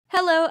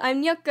Hello,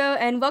 I'm Yoko,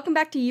 and welcome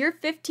back to year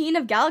 15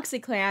 of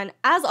GalaxyClan.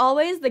 As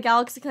always, the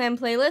GalaxyClan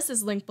playlist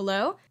is linked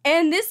below,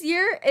 and this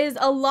year is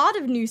a lot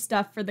of new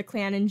stuff for the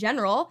clan in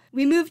general.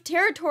 We moved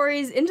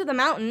territories into the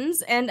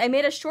mountains, and I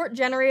made a short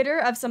generator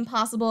of some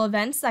possible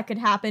events that could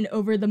happen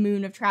over the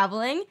moon of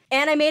traveling,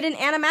 and I made an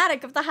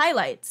animatic of the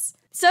highlights.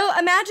 So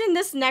imagine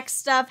this next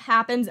stuff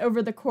happens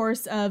over the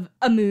course of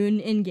a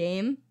moon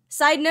in-game.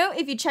 Side note,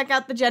 if you check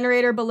out the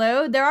generator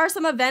below, there are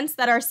some events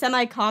that are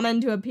semi-common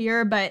to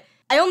appear, but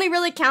I only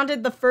really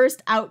counted the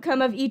first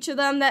outcome of each of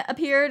them that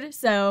appeared,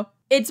 so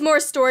it's more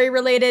story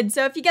related,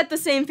 so if you get the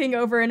same thing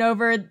over and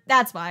over,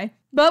 that's why.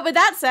 But with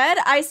that said,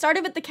 I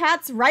started with the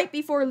cats right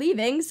before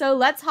leaving, so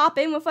let's hop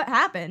in with what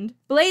happened.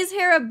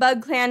 Blazehair of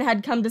Bug Clan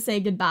had come to say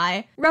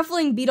goodbye,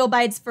 ruffling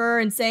Beetlebite's fur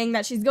and saying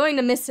that she's going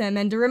to miss him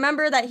and to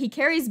remember that he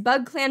carries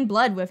Bug Clan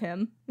blood with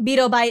him.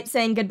 Beetlebite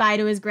saying goodbye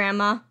to his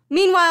grandma.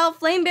 Meanwhile,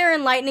 Flamebear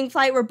and Lightning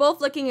Flight were both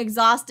looking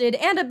exhausted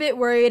and a bit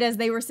worried as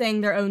they were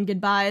saying their own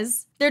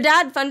goodbyes. Their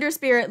dad, Thunder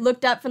Spirit,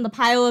 looked up from the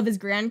pile of his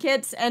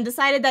grandkits and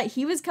decided that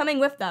he was coming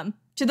with them,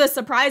 to the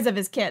surprise of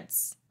his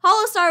kits.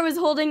 Hollowstar was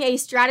holding a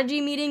strategy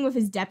meeting with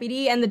his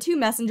deputy and the two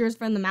messengers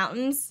from the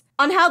mountains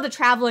on how the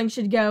traveling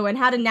should go and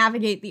how to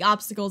navigate the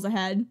obstacles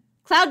ahead.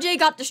 Cloudjay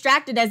got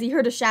distracted as he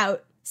heard a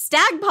shout.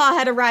 Stagpaw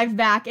had arrived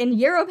back, and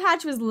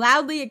Yarrowpatch was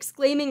loudly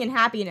exclaiming in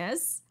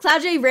happiness.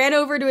 Cloudjay ran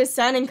over to his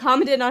son and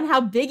commented on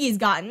how big he's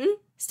gotten.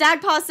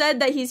 Stagpaw said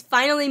that he's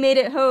finally made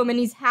it home and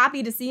he's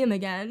happy to see him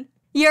again.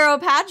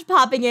 Yarrowpatch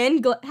popping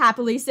in,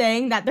 happily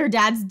saying that they're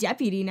dad's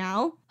deputy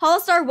now.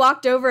 Hollowstar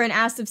walked over and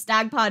asked if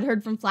Stagpaw had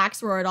heard from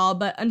Flaxroar at all,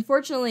 but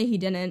unfortunately he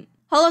didn't.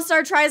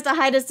 Hollowstar tries to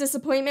hide his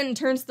disappointment and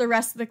turns to the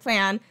rest of the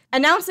clan,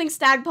 announcing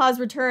Stagpaw's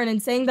return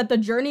and saying that the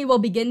journey will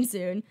begin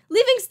soon,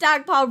 leaving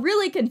Stagpaw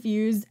really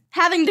confused,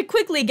 having to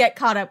quickly get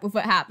caught up with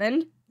what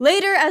happened.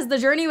 Later, as the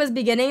journey was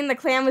beginning, the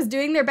clan was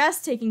doing their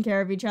best taking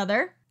care of each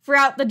other.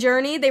 Throughout the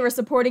journey, they were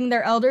supporting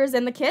their elders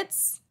and the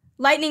kits.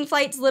 Lightning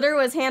Flight's litter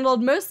was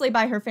handled mostly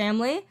by her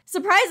family.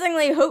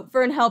 Surprisingly,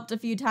 Hopefern helped a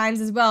few times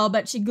as well,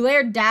 but she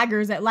glared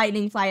daggers at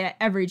Lightning Flight at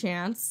every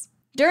chance.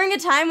 During a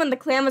time when the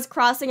clan was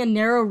crossing a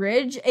narrow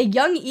ridge, a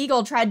young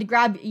eagle tried to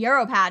grab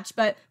Yarrowpatch,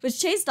 but was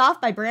chased off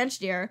by Branch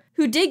Deer,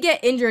 who did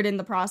get injured in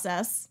the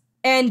process.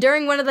 And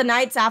during one of the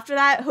nights after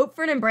that,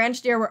 Hopefern and Branch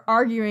Deer were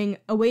arguing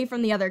away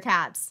from the other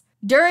cats,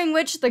 during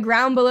which the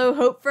ground below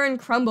Hopefern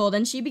crumbled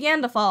and she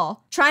began to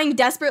fall, trying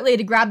desperately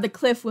to grab the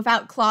cliff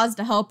without claws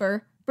to help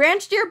her.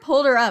 Branch Deer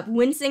pulled her up,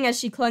 wincing as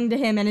she clung to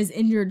him and his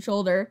injured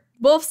shoulder,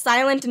 both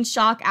silent in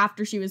shock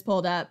after she was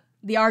pulled up,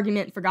 the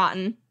argument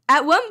forgotten.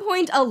 At one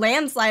point, a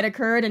landslide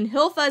occurred and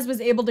Hillfuzz was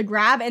able to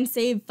grab and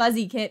save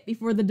Fuzzy Kit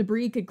before the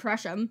debris could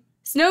crush him.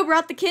 Snow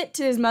brought the kit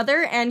to his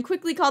mother and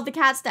quickly called the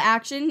cats to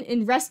action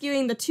in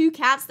rescuing the two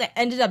cats that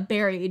ended up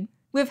buried.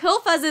 With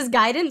Hillfuzz's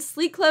guidance,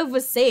 Sleekclove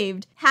was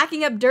saved,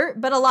 hacking up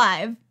dirt but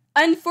alive.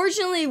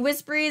 Unfortunately,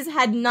 Whisperies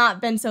had not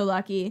been so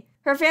lucky.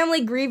 Her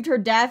family grieved her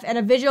death, and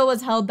a vigil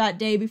was held that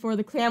day before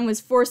the clan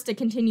was forced to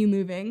continue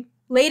moving.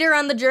 Later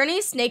on the journey,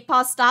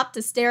 Snakepaw stopped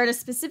to stare at a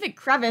specific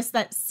crevice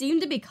that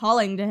seemed to be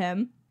calling to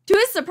him. To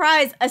his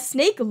surprise, a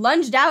snake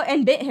lunged out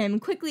and bit him,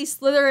 quickly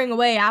slithering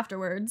away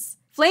afterwards.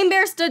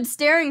 Flamebear stood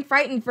staring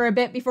frightened for a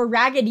bit before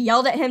Ragged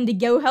yelled at him to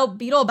go help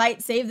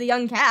Beetlebite save the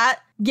young cat,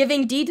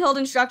 giving detailed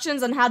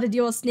instructions on how to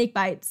deal with snake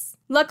bites.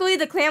 Luckily,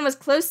 the clan was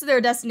close to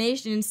their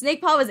destination, and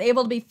Snakepaw was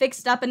able to be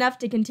fixed up enough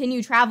to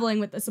continue traveling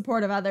with the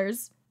support of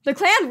others. The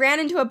clan ran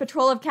into a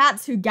patrol of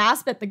cats who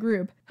gasped at the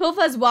group,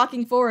 Hillfuzz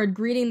walking forward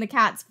greeting the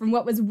cats from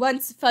what was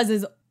once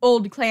Fuzz's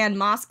old clan,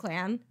 Moss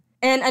Clan,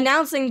 and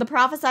announcing the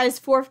prophesized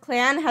fourth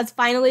clan has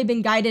finally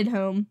been guided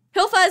home.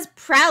 Hillfuzz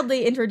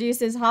proudly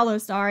introduces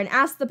Hollowstar and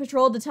asks the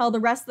patrol to tell the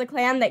rest of the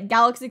clan that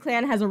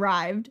GalaxyClan has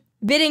arrived,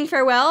 bidding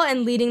farewell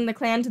and leading the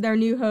clan to their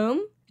new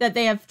home that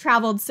they have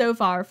traveled so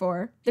far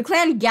for. The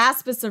clan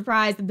gasps with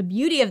surprise at the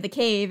beauty of the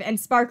cave and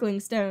sparkling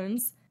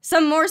stones.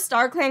 Some more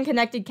StarClan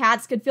connected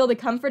cats could feel the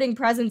comforting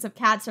presence of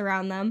cats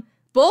around them,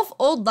 both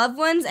old loved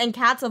ones and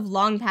cats of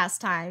long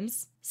past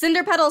times.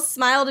 Cinderpetal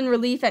smiled in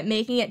relief at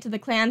making it to the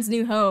clan's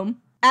new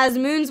home. As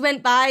moons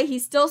went by, he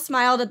still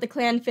smiled at the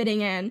clan fitting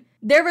in.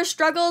 There were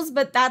struggles,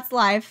 but that's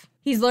life.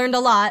 He's learned a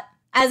lot.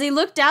 As he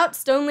looked out,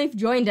 Stoneleaf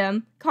joined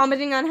him,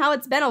 commenting on how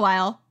it's been a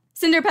while.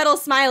 Cinderpetal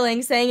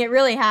smiling, saying it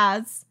really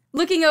has.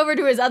 Looking over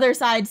to his other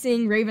side,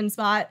 seeing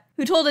Ravenspot,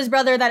 who told his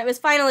brother that it was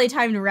finally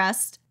time to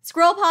rest.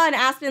 Squirrelpaw and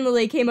Aspen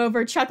Lily came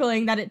over,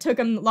 chuckling that it took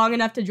him long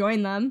enough to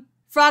join them.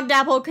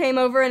 Frogdapple came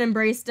over and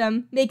embraced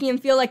him, making him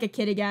feel like a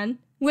kid again.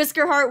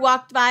 Whiskerheart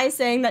walked by,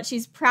 saying that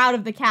she's proud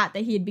of the cat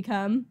that he had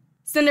become.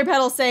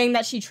 Cinderpetal saying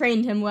that she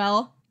trained him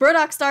well.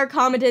 Burdockstar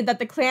commented that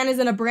the clan is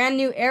in a brand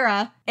new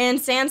era, and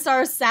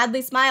Sandstar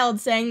sadly smiled,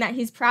 saying that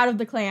he's proud of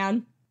the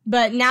clan.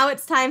 But now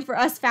it's time for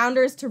us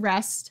founders to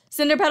rest.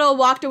 Cinderpetal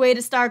walked away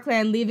to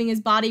StarClan, leaving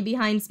his body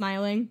behind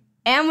smiling.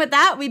 And with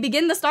that, we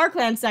begin the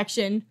StarClan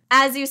section.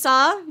 As you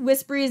saw,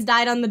 Whisperies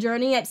died on the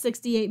journey at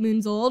 68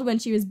 moons old when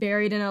she was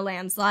buried in a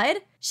landslide.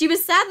 She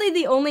was sadly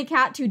the only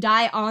cat to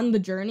die on the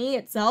journey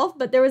itself,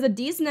 but there was a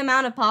decent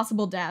amount of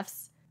possible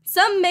deaths.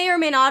 Some may or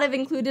may not have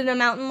included a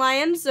mountain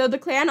lion, so the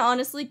clan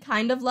honestly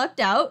kind of lucked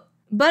out.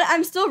 But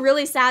I'm still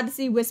really sad to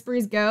see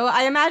Whisperies go.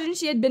 I imagine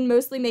she had been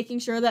mostly making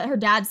sure that her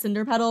dad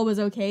Cinderpetal was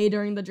okay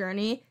during the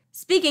journey.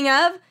 Speaking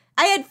of,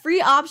 I had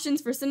free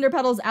options for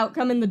Cinderpetal's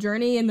outcome in the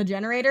journey in the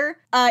generator.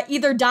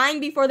 Either dying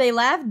before they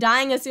left,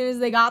 dying as soon as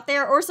they got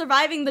there, or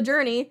surviving the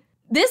journey.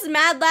 This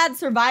mad lad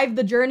survived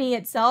the journey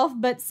itself,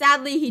 but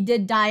sadly he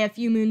did die a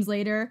few moons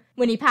later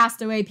when he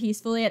passed away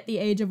peacefully at the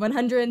age of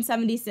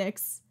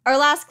 176. Our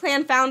last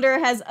clan founder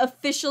has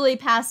officially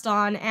passed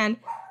on, and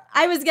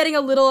I was getting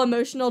a little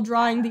emotional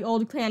drawing the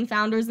old clan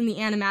founders in the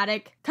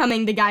animatic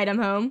coming to guide him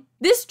home.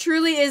 This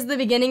truly is the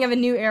beginning of a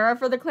new era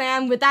for the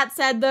clan. With that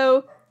said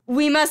though,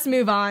 we must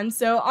move on,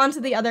 so on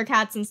to the other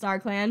cats in Star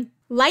Clan.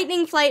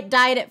 Lightning Flight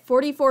died at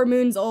 44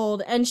 moons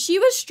old, and she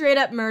was straight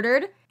up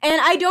murdered,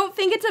 and I don't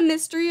think it's a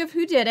mystery of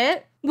who did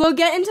it. We'll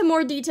get into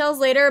more details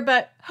later,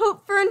 but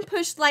Hopefern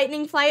pushed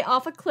Lightning Flight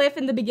off a cliff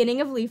in the beginning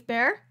of Leaf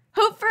Bear.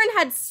 Hopefern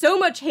had so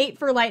much hate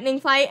for Lightning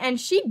Flight, and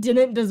she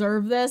didn't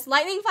deserve this.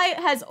 Lightning Flight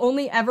has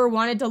only ever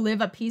wanted to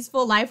live a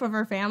peaceful life with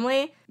her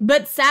family,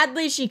 but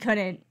sadly she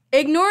couldn't.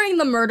 Ignoring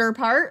the murder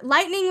part,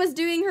 Lightning was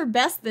doing her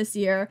best this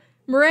year.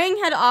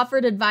 Meringue had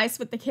offered advice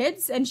with the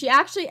kids, and she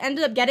actually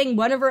ended up getting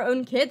one of her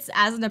own kids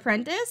as an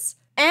apprentice.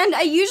 And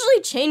I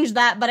usually change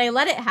that, but I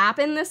let it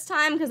happen this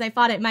time because I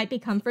thought it might be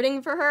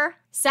comforting for her.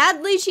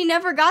 Sadly, she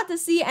never got to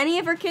see any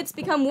of her kids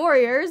become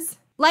warriors.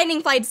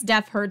 Lightning Flight's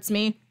death hurts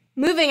me.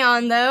 Moving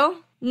on, though.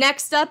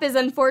 Next up is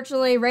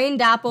unfortunately Rain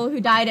Dapple,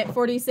 who died at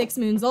 46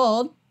 moons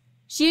old.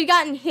 She had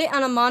gotten hit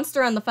on a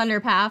monster on the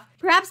Thunder Path,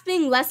 perhaps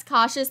being less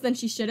cautious than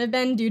she should have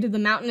been due to the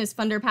mountainous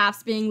Thunder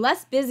Paths being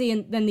less busy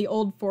than the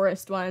old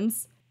forest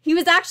ones. He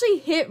was actually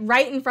hit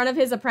right in front of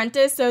his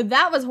apprentice, so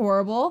that was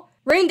horrible.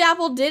 Rain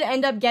Dapple did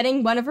end up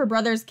getting one of her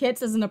brother's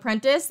kits as an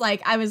apprentice,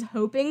 like I was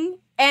hoping.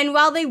 And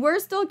while they were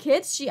still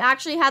kits, she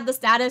actually had the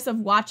status of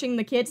watching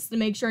the kits to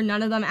make sure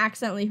none of them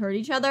accidentally hurt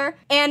each other.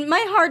 And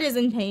my heart is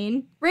in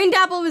pain. Rain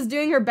Dapple was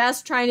doing her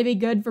best trying to be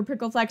good for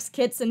Prickleflex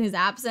kits in his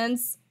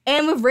absence.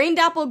 And with Rain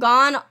Dapple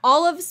gone,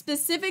 all of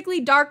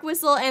specifically Dark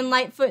Whistle and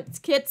Lightfoot's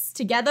kits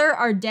together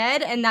are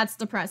dead, and that's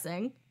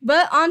depressing.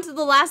 But on to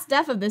the last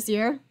death of this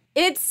year.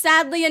 It's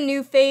sadly a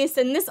new face,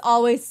 and this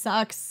always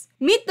sucks.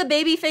 Meet the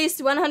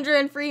baby-faced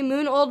 103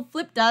 moon-old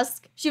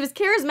Flipdusk. She was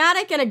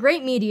charismatic and a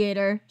great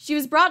mediator. She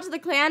was brought to the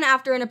clan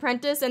after an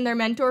apprentice and their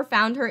mentor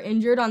found her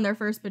injured on their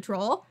first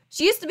patrol.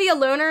 She used to be a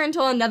loner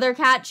until another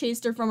cat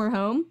chased her from her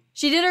home.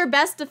 She did her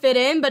best to fit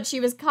in, but she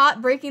was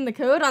caught breaking the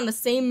code on the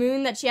same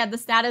moon that she had the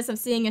status of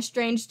seeing a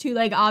strange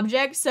two-leg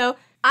object, so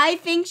I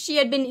think she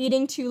had been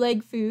eating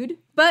two-leg food.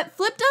 But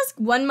Flipdusk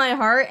won my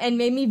heart and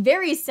made me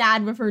very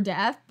sad with her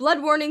death.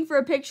 Blood warning for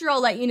a picture,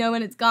 I'll let you know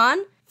when it's gone.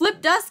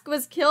 Flipdusk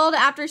was killed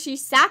after she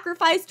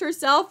sacrificed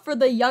herself for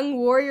the young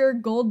warrior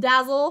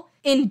Golddazzle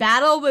in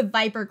battle with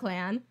Viper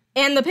Clan.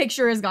 And the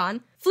picture is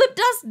gone.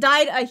 Flipdusk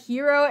died a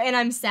hero, and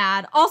I'm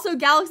sad. Also,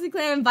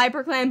 GalaxyClan and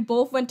Viper Clan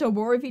both went to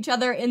war with each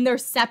other in their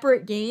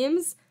separate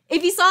games.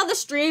 If you saw the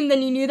stream,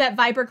 then you knew that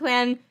Viper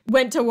Clan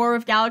went to war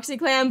with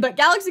GalaxyClan, but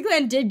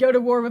GalaxyClan did go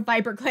to war with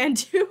Viper Clan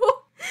too.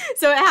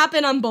 So it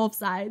happened on both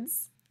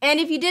sides.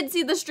 And if you did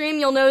see the stream,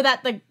 you'll know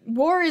that the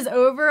war is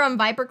over on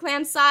Viper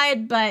Clan's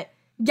side, but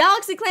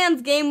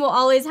GalaxyClan's game will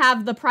always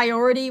have the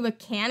priority with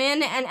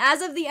canon, and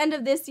as of the end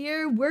of this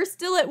year, we're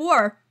still at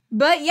war.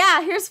 But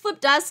yeah, here's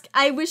Flipdusk.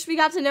 I wish we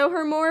got to know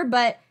her more,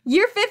 but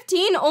year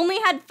 15 only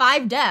had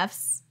 5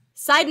 deaths.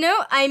 Side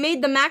note, I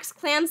made the max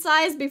clan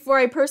size before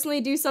I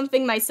personally do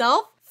something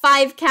myself.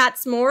 5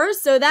 cats more,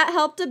 so that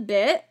helped a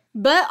bit.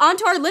 But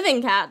onto our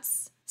living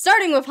cats.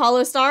 Starting with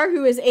Hollowstar,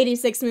 who is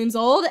 86 moons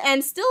old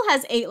and still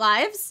has 8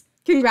 lives.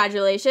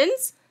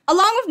 Congratulations.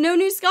 Along with no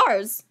new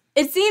scars.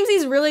 It seems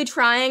he's really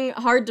trying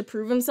hard to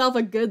prove himself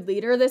a good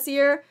leader this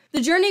year. The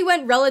journey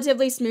went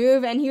relatively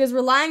smooth, and he was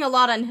relying a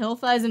lot on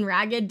Hillfuzz and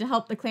Ragged to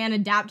help the clan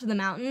adapt to the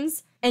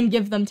mountains and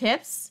give them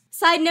tips.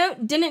 Side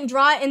note, didn't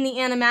draw it in the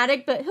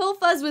animatic, but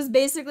Hillfuzz was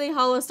basically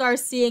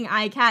Hollowstar's seeing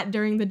eye cat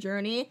during the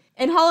journey,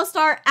 and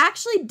Hollowstar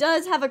actually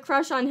does have a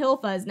crush on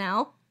Hillfuzz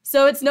now,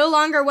 so it's no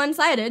longer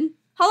one-sided.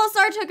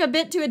 Hollowstar took a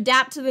bit to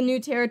adapt to the new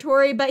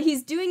territory, but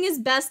he's doing his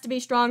best to be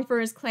strong for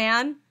his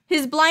clan.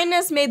 His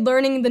blindness made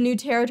learning the new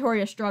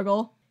territory a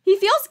struggle. He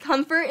feels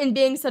comfort in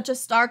being such a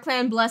Star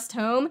Clan blessed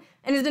home,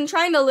 and has been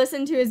trying to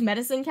listen to his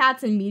medicine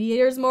cats and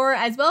mediators more,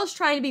 as well as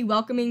trying to be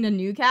welcoming to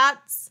new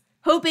cats,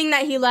 hoping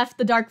that he left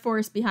the Dark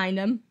Forest behind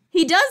him.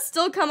 He does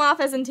still come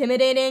off as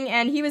intimidating,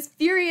 and he was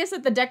furious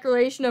at the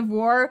declaration of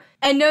war,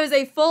 and knows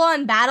a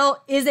full-on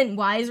battle isn't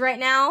wise right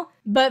now,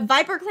 but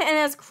Viper Clan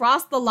has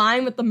crossed the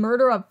line with the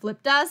murder of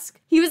Flipdusk.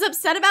 He was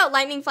upset about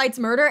Lightning Flight's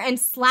murder and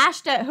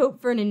slashed at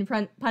Hopefern in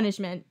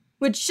punishment,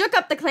 which shook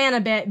up the clan a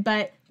bit,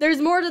 but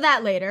there's more to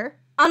that later.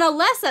 On a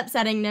less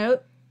upsetting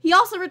note, he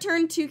also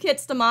returned 2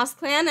 kits to Moss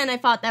Clan, and I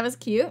thought that was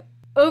cute.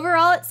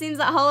 Overall, it seems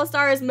that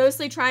Hollowstar is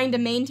mostly trying to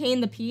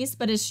maintain the peace,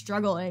 but is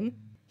struggling.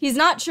 He's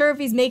not sure if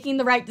he's making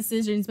the right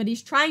decisions, but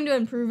he's trying to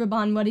improve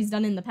upon what he's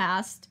done in the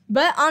past.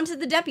 But on to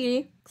the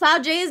deputy.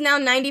 Cloud J is now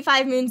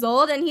 95 moons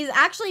old, and he's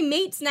actually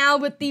mates now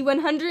with the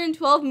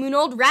 112 moon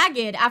old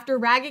Ragged after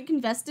Ragged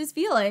confessed his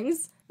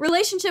feelings.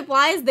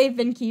 Relationship-wise, they've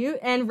been cute,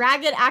 and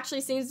Ragged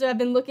actually seems to have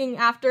been looking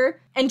after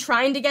and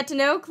trying to get to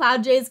know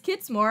Cloud J's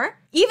kits more,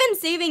 even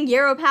saving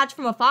Yarrow Patch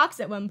from a fox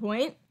at one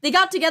point. They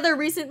got together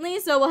recently,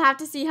 so we'll have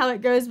to see how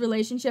it goes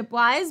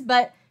relationship-wise,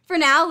 but for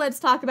now, let's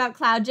talk about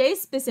Cloud J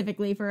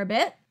specifically for a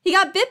bit. He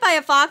got bit by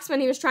a fox when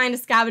he was trying to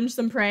scavenge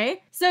some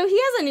prey, so he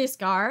has a new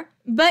scar.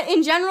 But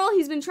in general,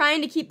 he's been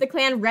trying to keep the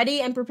clan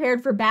ready and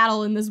prepared for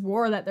battle in this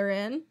war that they're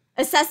in,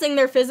 assessing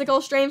their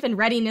physical strength and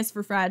readiness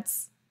for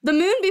threats. The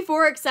moon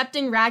before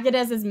accepting Ragged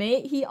as his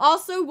mate, he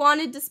also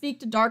wanted to speak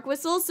to Dark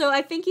Whistle, so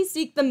I think he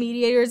seeked the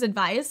mediator's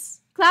advice.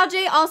 Cloud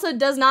J also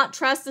does not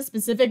trust a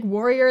specific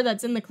warrior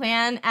that's in the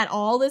clan at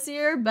all this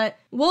year, but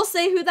we'll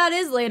say who that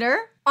is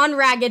later. On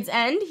Ragged's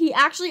end, he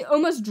actually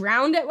almost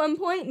drowned at one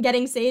point,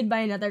 getting saved by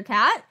another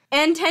cat.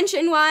 And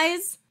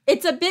tension-wise,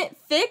 it's a bit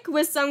thick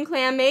with some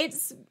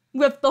clanmates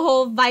with the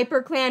whole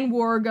Viper Clan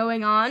war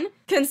going on,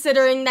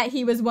 considering that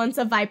he was once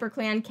a Viper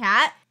Clan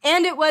cat,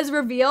 and it was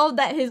revealed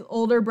that his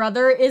older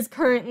brother is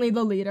currently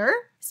the leader.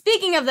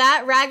 Speaking of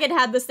that, Ragged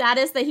had the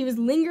status that he was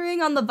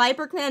lingering on the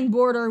Viper Clan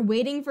border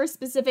waiting for a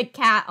specific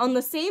cat on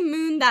the same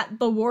moon that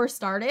the war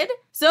started.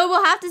 So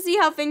we'll have to see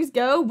how things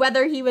go,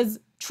 whether he was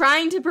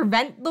trying to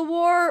prevent the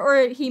war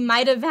or he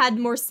might have had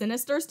more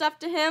sinister stuff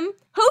to him.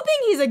 Hoping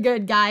he's a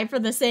good guy for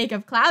the sake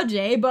of Cloud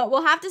J, but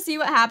we'll have to see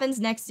what happens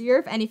next year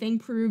if anything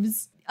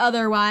proves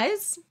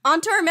otherwise. On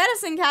to our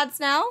medicine cats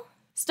now.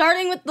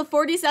 Starting with the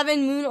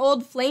 47 moon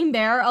old Flame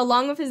Bear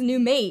along with his new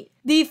mate,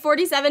 the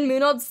 47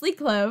 moon old Sleek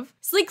Clove.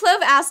 Sleek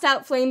Clove asked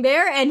out Flame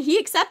Bear and he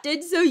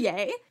accepted, so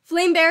yay.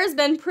 Flame Bear's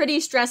been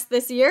pretty stressed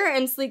this year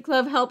and Sleek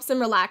Clove helps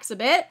him relax a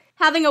bit,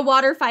 having a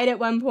water fight at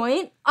one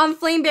point. On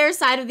Flame Bear's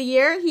side of the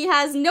year, he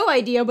has no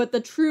idea what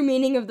the true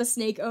meaning of the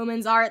snake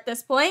omens are at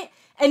this point,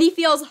 and he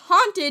feels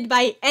haunted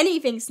by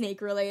anything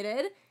snake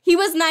related. He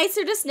was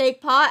nicer to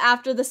Snakepaw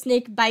after the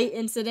snake bite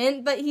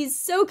incident, but he's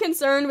so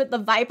concerned with the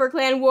Viper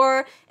Clan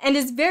war and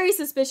is very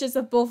suspicious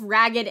of both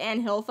Ragged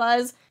and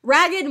Hilfuzz.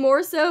 Ragged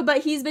more so,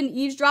 but he's been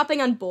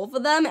eavesdropping on both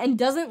of them and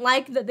doesn't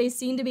like that they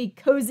seem to be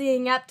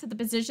cozying up to the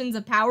positions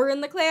of power in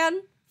the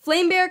clan.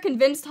 Flame Bear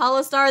convinced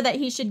Holostar that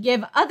he should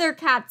give other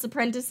cats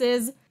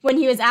apprentices when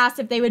he was asked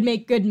if they would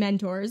make good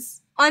mentors.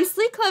 On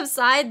Sleek Clove's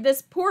side,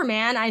 this poor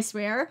man, I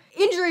swear,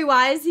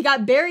 injury-wise, he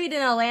got buried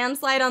in a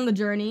landslide on the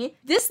journey,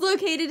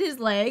 dislocated his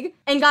leg,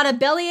 and got a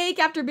bellyache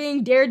after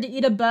being dared to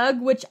eat a bug,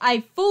 which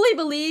I fully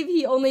believe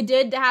he only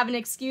did to have an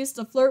excuse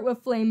to flirt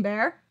with Flame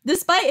Bear.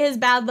 Despite his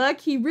bad luck,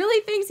 he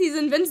really thinks he's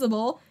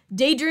invincible,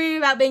 daydreaming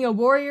about being a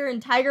warrior in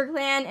Tiger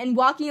Clan and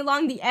walking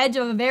along the edge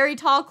of a very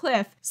tall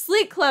cliff.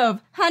 Sleek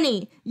Clove,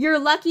 honey, you're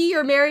lucky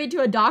you're married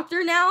to a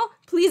doctor now?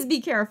 Please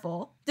be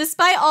careful.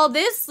 Despite all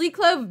this, Sleek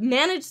Clove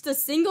managed to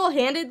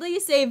single-handedly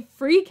save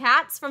 3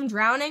 cats from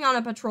drowning on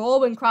a patrol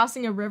when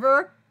crossing a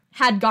river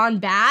had gone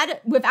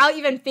bad without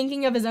even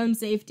thinking of his own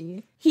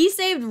safety. He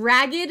saved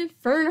Ragged,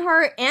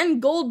 Fernheart,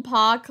 and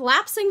Goldpaw,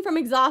 collapsing from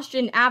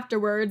exhaustion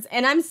afterwards,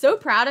 and I'm so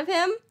proud of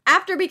him.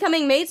 After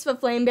becoming mates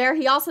with Flame Bear,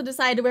 he also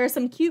decided to wear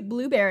some cute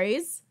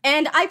blueberries.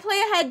 And I play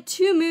ahead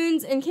 2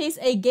 moons in case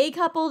a gay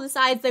couple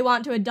decides they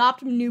want to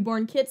adopt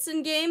newborn kits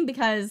in-game,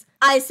 because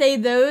I say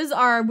those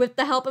are with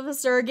the help of a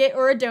surrogate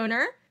or a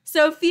donor.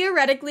 So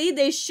theoretically,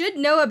 they should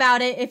know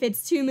about it if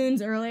it's 2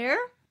 moons earlier.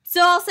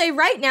 So I'll say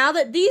right now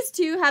that these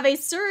 2 have a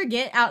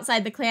surrogate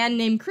outside the clan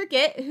named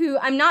Cricket, who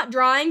I'm not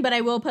drawing, but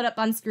I will put up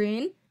on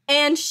screen.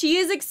 And she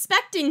is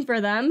expecting for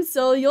them,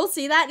 so you'll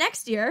see that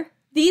next year.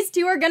 These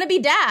 2 are gonna be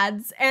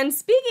dads. And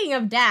speaking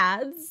of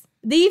dads,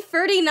 the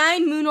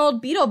 39 moon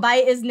old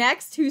Beetlebite is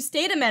next, who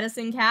stayed a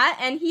medicine cat,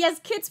 and he has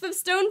kits with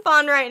Stone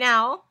Fawn right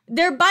now.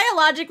 They're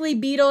biologically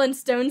Beetle and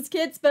Stone's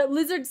kits, but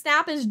Lizard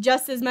Snap is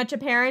just as much a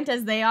parent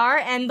as they are,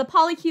 and the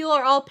Polycule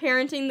are all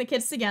parenting the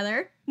kits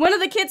together. One of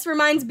the kits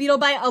reminds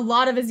Beetlebite a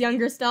lot of his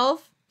younger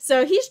self,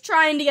 so he's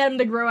trying to get him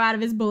to grow out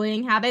of his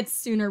bullying habits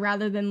sooner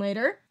rather than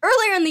later.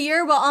 Earlier in the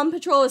year, while on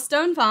patrol with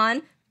Stone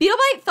Fawn,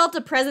 Beetlebite felt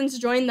a presence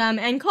join them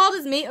and called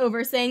his mate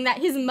over saying that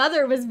his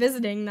mother was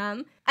visiting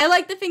them. I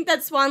like to think that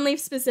Swanleaf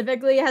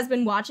specifically has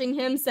been watching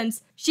him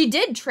since she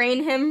did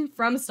train him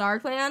from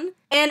StarClan.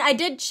 And I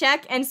did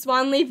check, and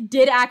Swanleaf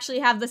did actually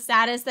have the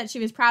status that she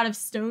was proud of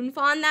Stone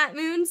Fawn that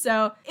moon,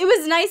 so it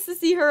was nice to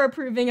see her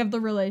approving of the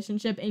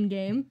relationship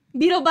in-game.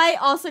 Beetlebite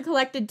also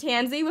collected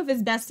Tansy with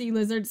his bestie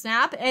Lizard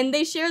Snap, and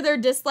they share their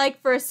dislike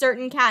for a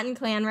certain cat in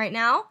clan right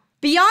now.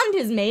 Beyond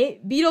his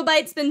mate,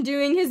 Beetlebite's been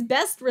doing his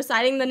best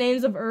reciting the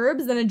names of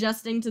herbs and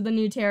adjusting to the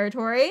new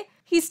territory.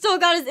 He's still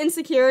got his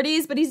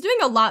insecurities, but he's doing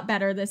a lot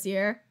better this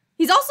year.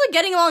 He's also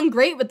getting along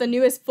great with the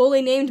newest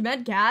fully named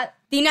Medcat,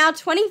 the now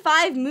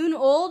 25 moon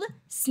old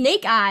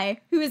Snake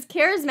Eye, who is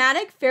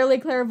charismatic, fairly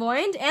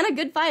clairvoyant, and a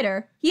good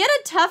fighter. He had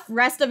a tough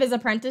rest of his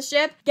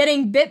apprenticeship,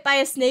 getting bit by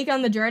a snake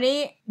on the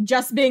journey,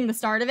 just being the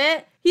start of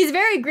it. He's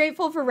very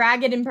grateful for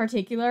Ragged in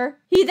particular.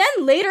 He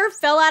then later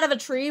fell out of a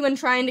tree when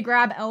trying to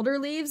grab elder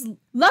leaves,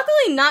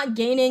 luckily not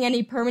gaining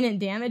any permanent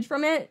damage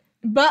from it.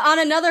 But on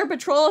another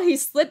patrol, he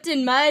slipped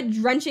in mud,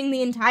 drenching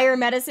the entire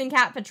Medicine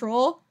Cat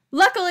patrol.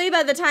 Luckily,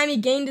 by the time he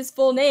gained his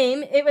full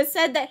name, it was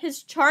said that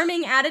his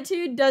charming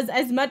attitude does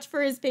as much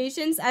for his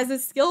patients as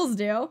his skills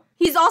do.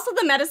 He's also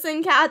the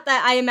medicine cat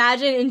that I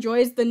imagine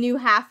enjoys the new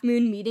Half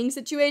Moon meeting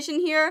situation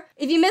here.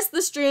 If you missed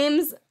the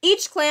streams,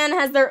 each clan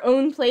has their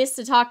own place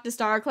to talk to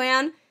Star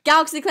Clan.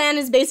 GalaxyClan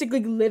is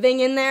basically living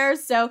in there,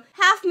 so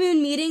Half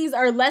Moon meetings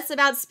are less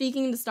about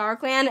speaking to Star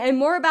Clan and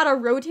more about a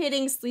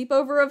rotating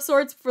sleepover of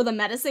sorts for the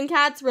medicine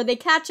cats where they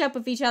catch up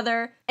with each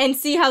other and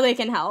see how they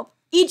can help.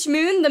 Each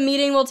moon, the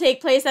meeting will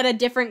take place at a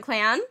different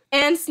clan,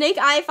 and Snake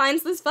Eye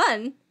finds this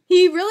fun.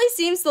 He really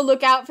seems to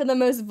look out for the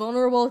most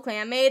vulnerable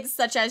clanmates,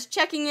 such as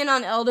checking in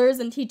on elders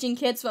and teaching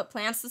Kits what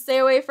plants to stay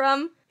away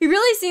from. He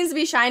really seems to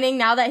be shining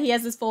now that he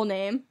has his full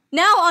name.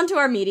 Now onto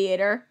our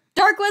mediator.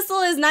 Dark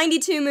Whistle is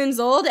 92 moons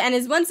old and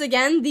is once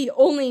again the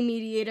only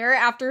mediator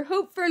after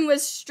Hopefern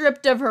was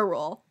stripped of her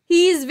role.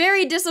 He's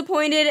very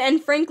disappointed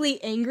and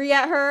frankly angry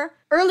at her.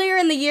 Earlier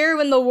in the year,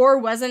 when the war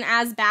wasn't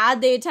as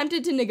bad, they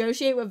attempted to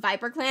negotiate with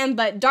Viper Clan,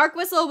 but Dark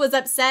Whistle was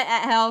upset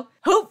at how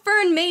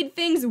Hopefern made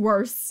things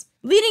worse,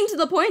 leading to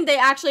the point they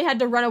actually had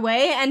to run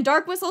away, and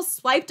Dark Whistle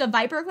swiped a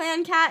Viper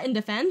Clan cat in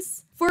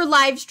defense. For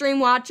live stream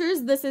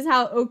watchers, this is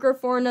how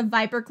Ochreforn of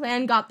Viper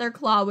Clan got their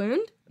claw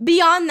wound.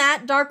 Beyond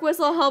that, Dark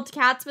Whistle helped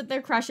cats with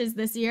their crushes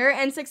this year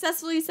and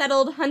successfully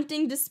settled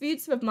hunting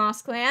disputes with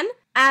Moss Clan,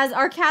 as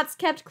our cats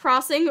kept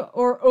crossing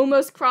or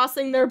almost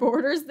crossing their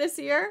borders this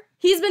year.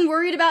 He's been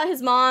worried about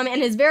his mom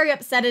and is very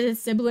upset at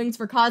his siblings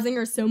for causing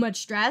her so much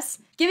stress,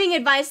 giving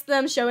advice to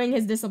them, showing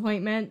his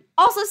disappointment.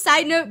 Also,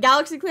 side note,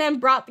 GalaxyClan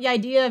brought the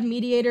idea of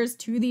mediators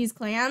to these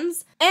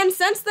clans, and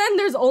since then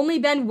there's only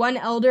been one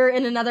elder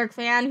in another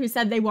clan who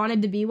said they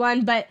wanted to be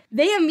one, but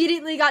they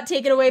immediately got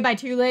taken away by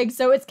Two Legs,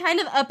 so it's kind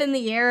of up in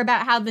the air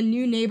about how the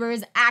new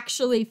neighbors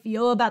actually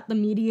feel about the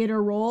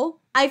mediator role.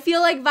 I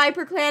feel like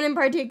Viper Clan in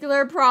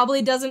particular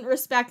probably doesn't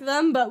respect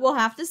them, but we'll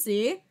have to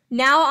see.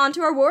 Now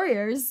onto our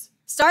warriors.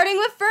 Starting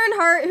with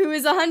Fernheart, who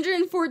is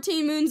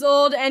 114 moons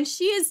old, and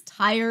she is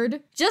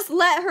tired. Just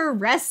let her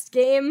rest,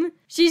 game.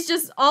 She's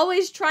just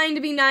always trying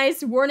to be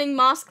nice, warning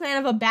Moss Clan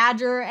of a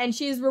badger, and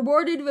she's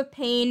rewarded with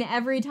pain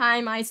every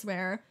time, I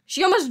swear.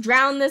 She almost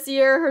drowned this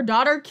year, her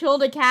daughter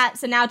killed a cat,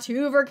 so now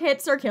 2 of her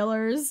kits are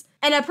killers.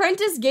 An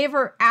apprentice gave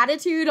her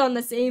attitude on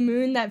the same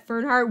moon that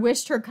Fernheart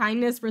wished her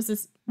kindness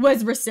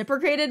was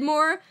reciprocated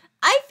more.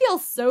 I feel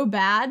so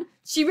bad.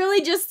 She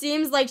really just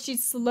seems like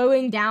she's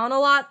slowing down a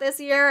lot this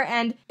year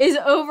and is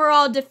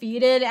overall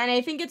defeated, and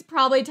I think it's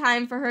probably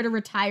time for her to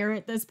retire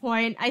at this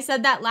point. I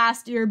said that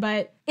last year,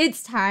 but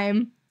it's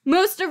time.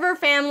 Most of her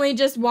family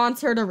just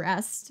wants her to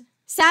rest.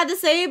 Sad to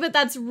say, but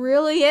that's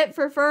really it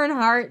for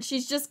Fernheart.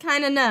 She's just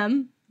kinda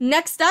numb.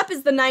 Next up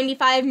is the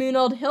 95 moon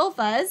old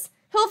Hillfuzz.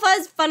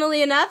 Hillfuzz,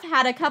 funnily enough,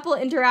 had a couple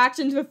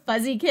interactions with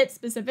Fuzzy Kit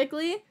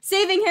specifically,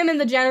 saving him in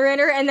the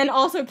generator and then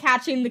also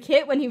catching the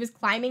kit when he was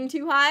climbing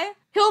too high.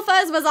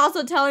 Hillfuzz was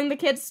also telling the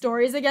kits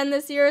stories again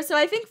this year, so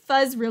I think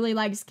Fuzz really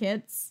likes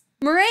kits.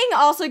 Meringue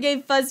also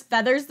gave Fuzz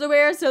feathers to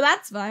wear, so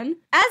that's fun.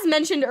 As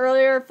mentioned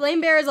earlier,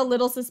 Flamebear is a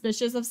little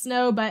suspicious of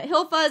Snow, but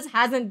Hillfuzz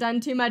hasn't done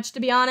too much, to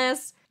be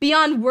honest,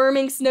 beyond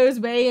worming Snow's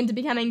way into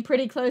becoming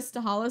pretty close to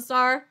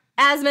Hollowstar.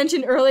 As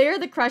mentioned earlier,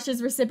 the crush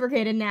is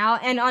reciprocated now,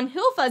 and on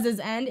Hillfuzz's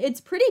end,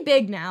 it's pretty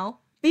big now.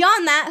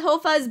 Beyond that,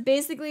 Hillfuzz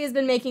basically has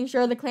been making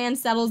sure the clan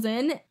settles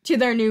in to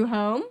their new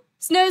home.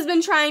 Snow's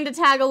been trying to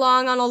tag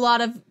along on a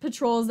lot of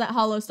patrols that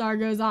Hollowstar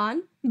goes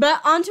on. But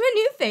onto a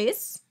new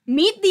face.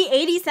 Meet the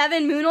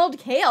 87 moon old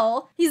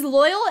Kale. He's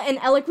loyal and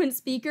eloquent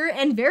speaker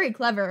and very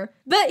clever.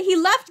 But he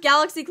left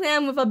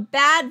GalaxyClan with a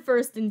bad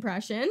first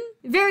impression.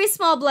 Very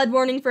small blood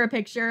warning for a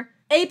picture.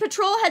 A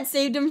patrol had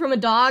saved him from a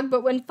dog,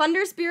 but when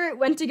Thunder Spirit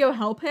went to go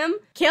help him,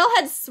 Kale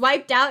had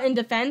swiped out in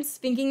defense,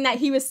 thinking that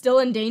he was still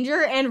in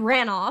danger, and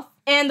ran off.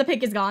 And the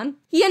pic is gone.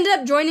 He ended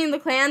up joining the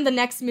clan the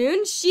next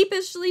moon,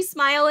 sheepishly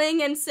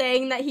smiling and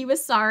saying that he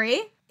was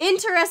sorry.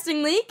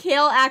 Interestingly,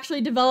 Kale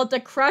actually developed a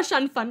crush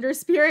on Thunder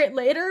Spirit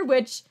later,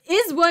 which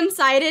is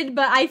one-sided,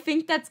 but I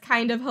think that's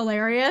kind of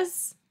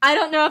hilarious. I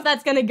don't know if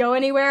that's gonna go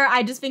anywhere,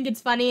 I just think it's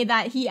funny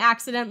that he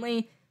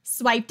accidentally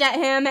swiped at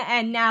him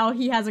and now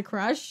he has a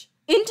crush.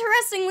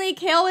 Interestingly,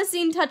 Kale was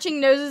seen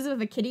touching noses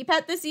with a kitty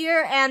pet this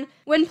year, and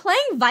when playing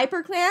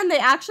Viper Clan, they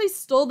actually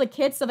stole the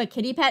kits of a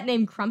kitty pet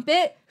named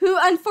Crumpet, who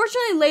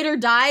unfortunately later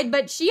died,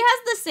 but she has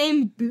the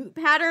same boot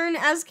pattern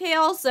as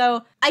Kale,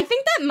 so I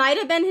think that might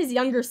have been his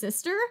younger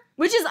sister,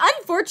 which is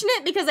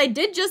unfortunate because I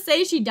did just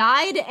say she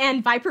died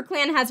and Viper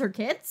Clan has her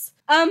kits.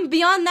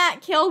 Beyond that,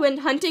 Kale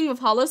went hunting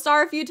with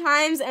Hollowstar a few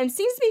times and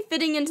seems to be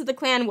fitting into the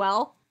clan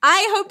well.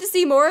 I hope to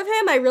see more of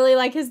him, I really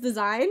like his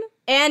design.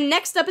 And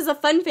next up is a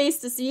fun face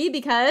to see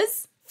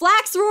because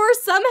Flaxroar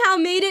somehow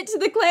made it to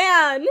the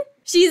clan.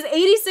 She's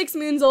 86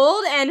 moons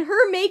old, and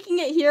her making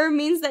it here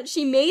means that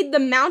she made the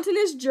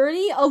mountainous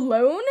journey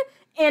alone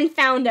and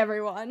found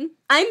everyone.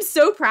 I'm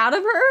so proud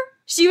of her.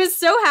 She was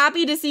so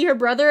happy to see her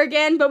brother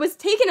again, but was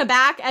taken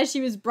aback as she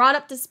was brought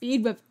up to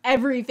speed with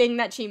everything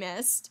that she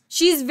missed.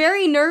 She's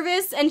very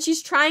nervous and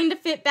she's trying to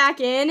fit back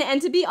in,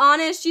 and to be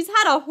honest, she's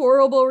had a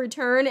horrible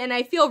return and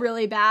I feel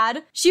really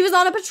bad. She was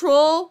on a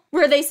patrol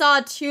where they saw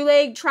a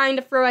two-leg trying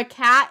to throw a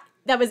cat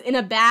that was in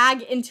a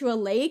bag into a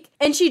lake,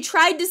 and she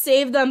tried to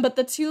save them, but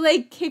the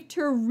two-leg kicked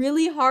her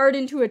really hard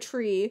into a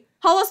tree.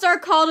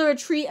 Hollistar called a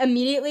retreat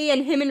immediately,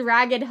 and him and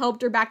Ragged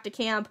helped her back to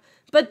camp.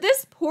 But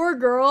this poor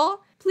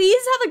girl,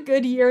 please have a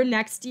good year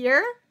next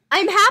year.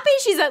 I'm happy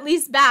she's at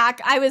least back.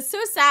 I was so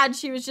sad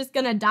she was just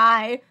gonna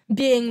die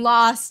being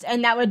lost,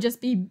 and that would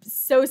just be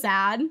so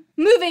sad.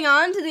 Moving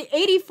on to the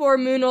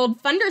 84-moon-old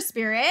Thunder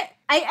Spirit.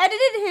 I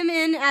edited him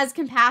in as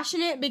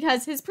compassionate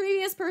because his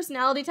previous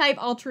personality type,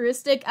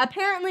 altruistic,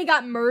 apparently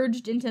got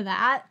merged into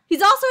that.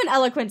 He's also an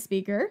eloquent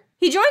speaker.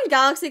 He joined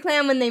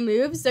GalaxyClan when they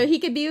moved so he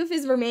could be with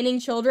his remaining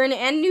children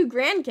and new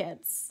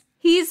grandkids.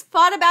 He's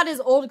fought about his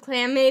old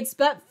clanmates,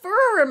 but for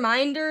a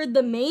reminder,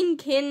 the main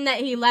kin that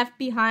he left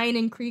behind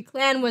in Creek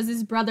Clan was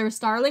his brother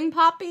Starling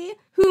Poppy,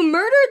 who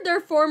murdered their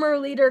former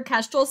leader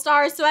Kestrel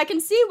Star, so I can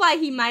see why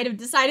he might have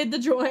decided to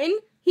join.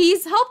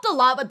 He's helped a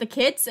lot with the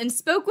kits and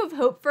spoke with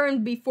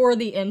Hopefern before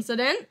the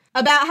incident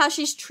about how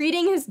she's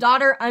treating his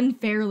daughter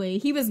unfairly.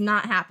 He was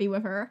not happy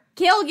with her.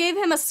 Kale gave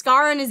him a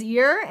scar on his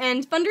ear,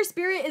 and Thunder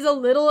Spirit is a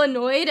little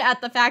annoyed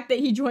at the fact that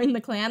he joined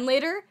the clan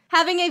later,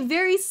 having a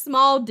very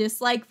small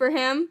dislike for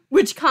him,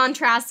 which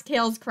contrasts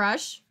Kale's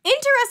crush.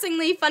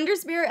 Interestingly, Thunder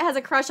Spirit has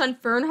a crush on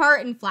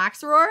Fernheart and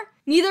Flaxroar,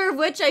 neither of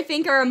which I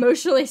think are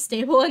emotionally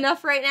stable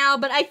enough right now,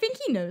 but I think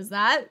he knows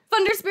that.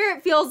 Thunder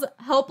Spirit feels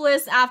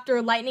helpless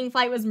after Lightning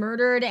Flight was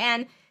murdered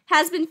and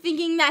has been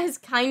thinking that his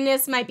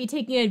kindness might be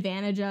taken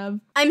advantage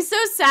of. I'm so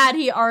sad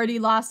he already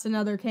lost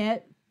another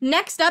kit.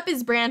 Next up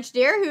is Branch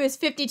Deer, who is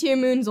 52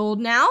 moons old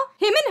now.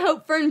 Him and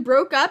Hopefern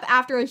broke up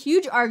after a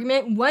huge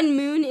argument 1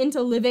 moon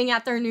into living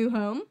at their new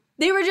home.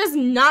 They were just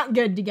not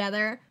good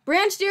together.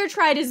 Branch Deer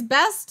tried his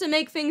best to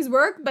make things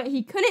work, but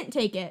he couldn't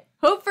take it.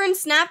 Hopefern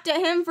snapped at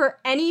him for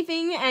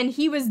anything, and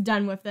he was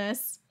done with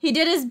this. He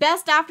did his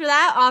best after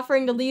that,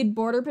 offering to lead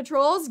border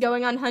patrols,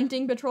 going on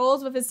hunting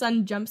patrols with his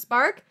son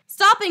Jumpspark,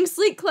 stopping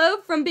Sleek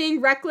Clove from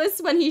being reckless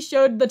when he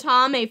showed the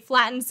Tom a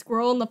flattened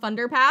squirrel in the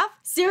Thunder Path.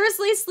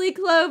 Seriously, Sleek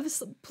Clove,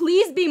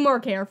 please be more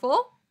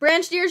careful.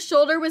 Branch Deer's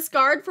shoulder was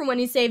scarred from when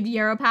he saved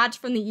Yarrow Patch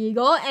from the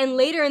eagle, and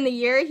later in the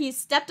year, he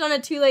stepped on a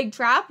two-leg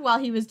trap while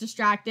he was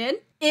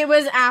distracted. It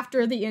was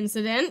after the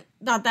incident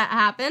that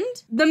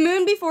happened. The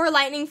moon before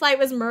Lightning Flight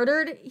was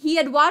murdered, he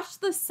had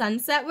watched the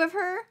sunset with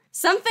her,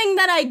 something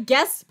that I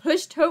guess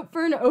pushed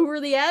Hopefern over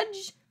the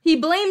edge. He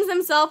blames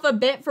himself a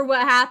bit for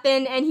what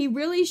happened, and he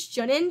really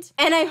shouldn't,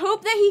 and I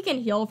hope that he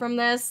can heal from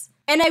this.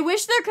 And I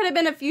wish there could have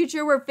been a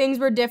future where things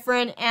were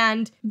different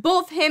and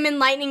both him and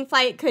Lightning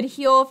Flight could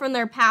heal from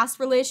their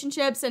past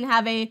relationships and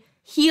have a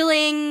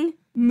healing,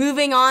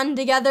 moving on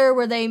together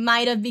where they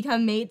might have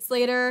become mates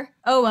later.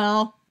 Oh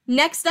well.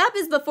 Next up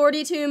is the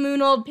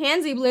 42-moon-old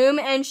Pansy Bloom,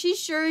 and she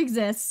sure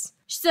exists.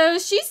 So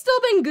she's still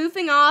been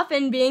goofing off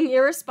and being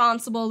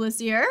irresponsible this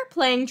year,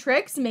 playing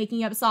tricks,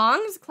 making up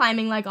songs,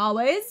 climbing like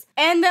always,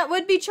 and that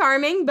would be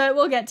charming, but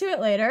we'll get to it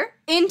later.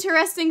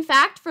 Interesting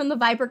fact from the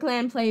Viper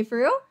Clan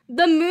playthrough,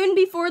 the moon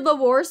before the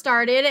war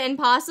started, and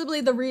possibly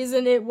the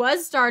reason it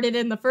was started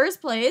in the first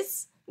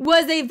place,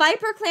 was a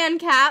Viper Clan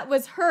cat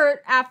was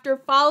hurt after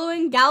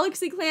following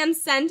GalaxyClan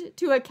scent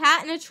to a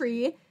cat in a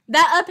tree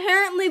that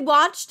apparently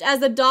watched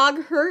as a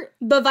dog hurt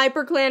the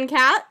Viper Clan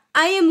cat.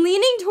 I am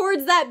leaning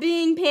towards that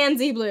being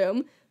Pansy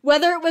Bloom.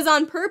 Whether it was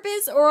on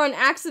purpose or on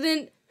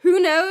accident, who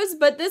knows,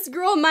 but this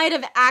girl might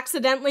have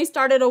accidentally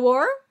started a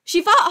war.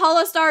 She thought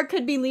Hollistar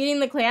could be leading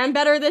the clan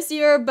better this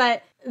year,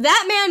 but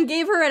that man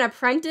gave her an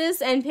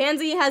apprentice and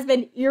Pansy has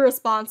been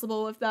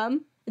irresponsible with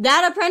them.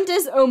 That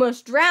apprentice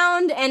almost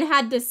drowned and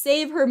had to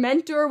save her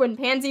mentor when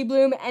Pansy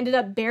Bloom ended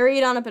up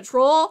buried on a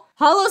patrol.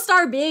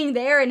 Hollistar being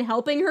there and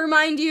helping her,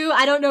 mind you,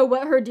 I don't know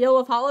what her deal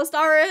with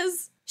Hollistar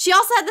is. She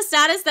also had the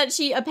status that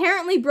she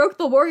apparently broke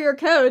the warrior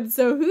code,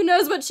 so who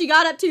knows what she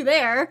got up to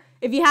there.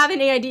 If you have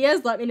any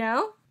ideas, let me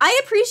know. I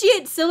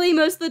appreciate Silly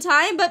most of the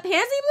time, but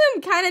Pansy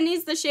Bloom kind of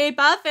needs to shape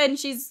up, and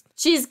she's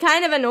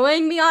kind of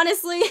annoying me,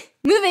 honestly.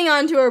 Moving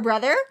on to her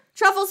brother.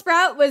 Truffle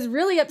Sprout was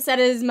really upset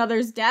at his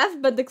mother's death,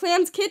 but the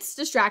clan's kits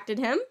distracted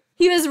him.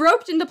 He was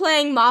roped into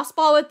playing Moss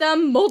Ball with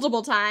them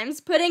multiple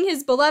times, putting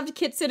his beloved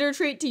kit sitter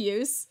trait to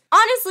use.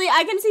 Honestly,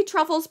 I can see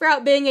Truffle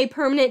Sprout being a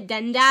permanent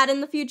den dad in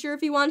the future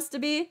if he wants to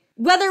be,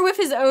 whether with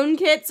his own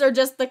kits or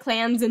just the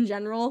clans in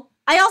general.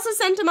 I also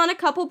sent him on a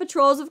couple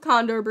patrols of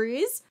Condor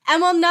Breeze,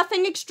 and while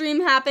nothing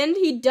extreme happened,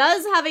 he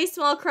does have a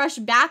small crush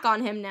back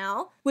on him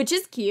now, which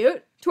is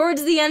cute.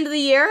 Towards the end of the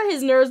year,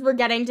 his nerves were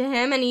getting to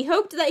him, and he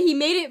hoped that he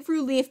made it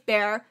through Leaf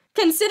Bear.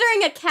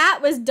 Considering a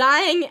cat was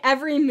dying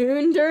every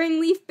moon during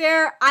Leaf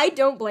Bear, I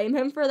don't blame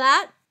him for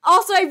that.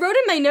 Also, I wrote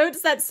in my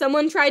notes that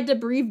someone tried to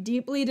breathe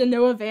deeply to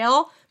no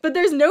avail, but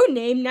there's no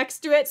name next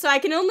to it, so I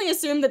can only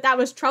assume that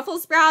was Truffle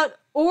Sprout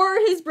or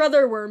his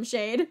brother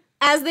Wormshade,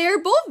 as they are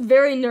both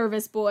very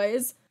nervous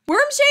boys.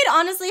 Wormshade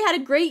honestly had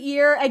a great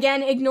year,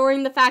 again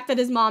ignoring the fact that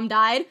his mom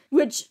died,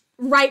 which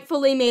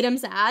rightfully made him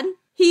sad.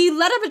 He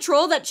led a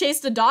patrol that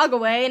chased a dog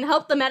away and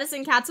helped the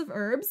medicine cats of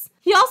herbs.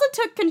 He also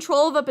took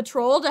control of a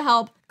patrol to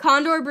help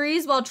Condor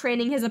Breeze while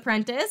training his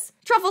apprentice.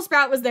 Truffle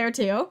Sprout was there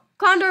too.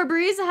 Condor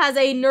Breeze has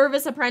a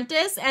nervous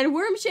apprentice, and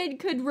Wormshade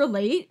could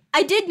relate.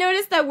 I did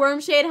notice that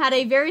Wormshade had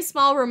a very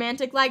small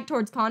romantic like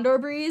towards Condor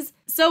Breeze,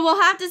 so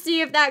we'll have to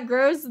see if that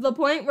grows to the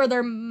point where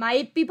there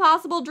might be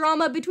possible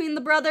drama between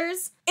the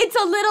brothers. It's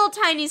a little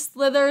tiny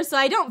slither, so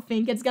I don't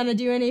think it's gonna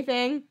do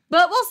anything,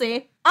 but we'll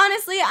see.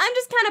 Honestly, I'm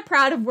just kind of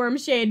proud of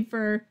Wormshade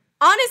for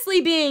honestly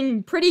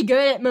being pretty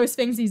good at most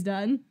things he's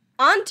done.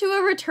 On to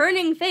a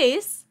returning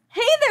face.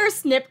 Hey there,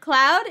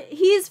 Snipcloud.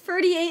 He's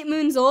 38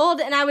 moons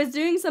old, and I was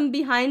doing some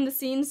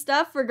behind-the-scenes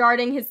stuff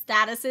regarding his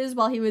statuses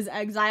while he was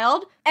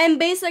exiled. And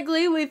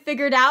basically, we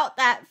figured out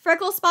that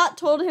Frecklespot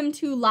told him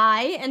to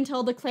lie and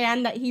tell the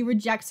clan that he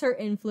rejects her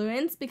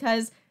influence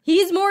because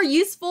he's more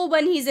useful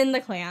when he's in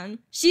the clan.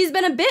 She's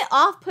been a bit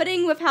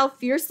off-putting with how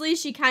fiercely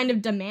she kind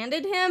of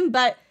demanded him,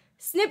 but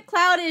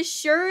Snipcloud is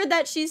sure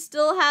that she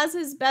still has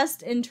his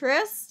best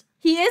interest.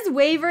 He is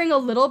wavering a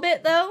little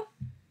bit, though.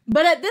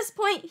 But at this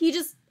point,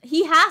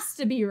 he has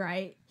to be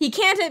right. He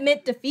can't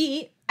admit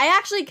defeat. I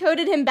actually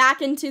coded him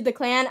back into the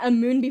clan a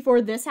moon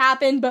before this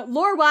happened, but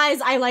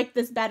lore-wise, I like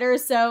this better,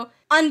 so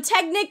on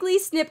technically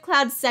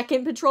Snipcloud's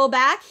second patrol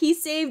back, he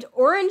saved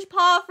Orange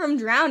Paw from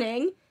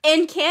drowning,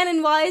 and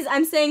canon-wise,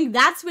 I'm saying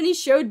that's when he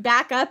showed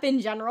back up in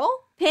general.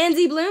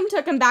 Pansy Bloom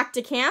took him back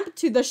to camp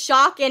to the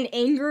shock and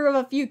anger of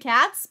a few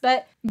cats,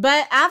 but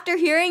after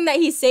hearing that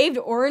he saved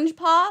Orange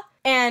Paw,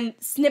 and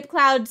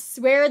Snipcloud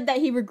sweared that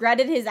he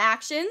regretted his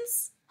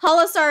actions,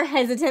 Hollowstar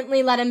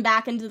hesitantly let him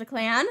back into the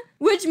clan,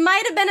 which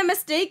might have been a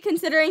mistake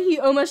considering he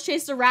almost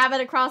chased a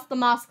rabbit across the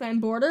Moss Clan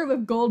border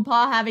with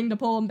Goldpaw having to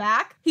pull him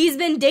back. He's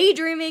been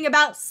daydreaming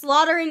about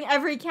slaughtering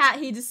every cat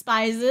he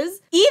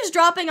despises,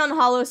 eavesdropping on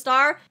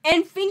Hollowstar,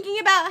 and thinking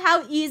about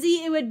how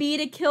easy it would be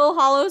to kill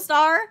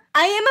Hollowstar.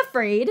 I am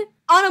afraid.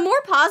 On a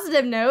more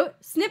positive note,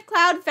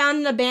 Snipcloud found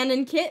an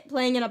abandoned kit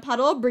playing in a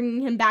puddle,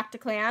 bringing him back to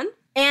clan.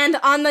 And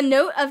on the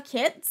note of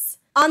kits,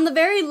 on the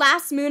very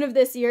last moon of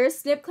this year,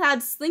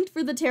 Snipcloud slinked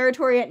for the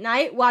territory at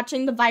night,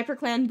 watching the Viper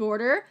Clan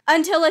border,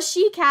 until a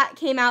she-cat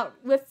came out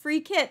with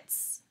free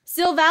kits.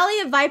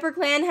 Sylvally of Viper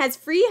Clan has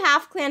free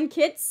half-clan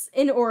kits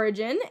in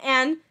Origin,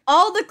 and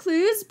all the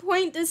clues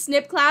point to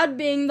Snipcloud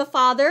being the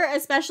father,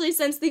 especially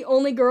since the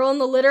only girl in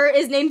the litter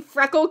is named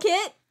Freckle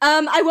Kit.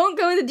 I won't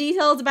go into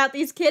details about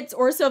these kits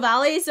or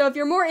Sylvally, so if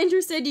you're more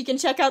interested, you can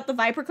check out the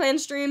Viper Clan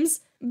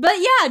streams. But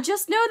yeah,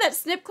 just know that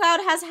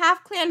Snipcloud has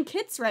half-clan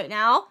kits right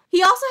now.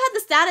 He also had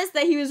the status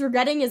that he was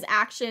regretting his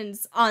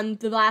actions on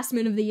the last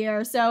moon of the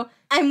year, so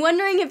I'm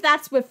wondering if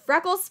that's with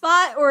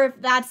Frecklespot or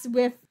if that's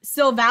with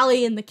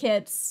Sylvally in the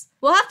kits.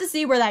 We'll have to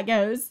see where that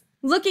goes.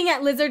 Looking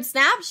at Lizard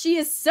Snap, she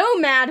is so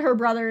mad her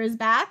brother is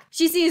back.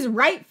 She sees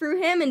right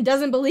through him and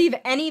doesn't believe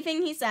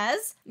anything he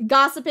says,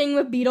 gossiping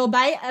with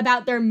Beetlebite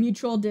about their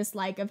mutual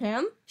dislike of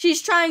him.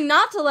 She's trying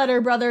not to let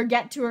her brother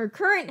get to her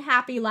current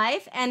happy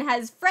life and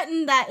has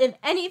threatened that if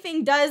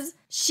anything does,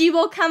 she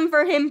will come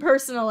for him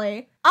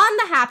personally. On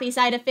the happy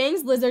side of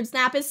things, Lizard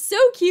Snap is so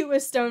cute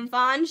with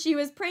Stonefawn. She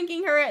was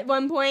pranking her at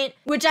one point,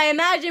 which I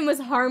imagine was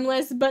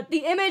harmless, but the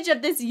image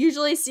of this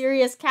usually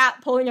serious cat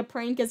pulling a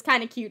prank is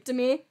kind of cute to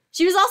me.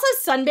 She was also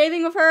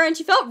sunbathing with her, and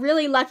she felt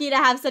really lucky to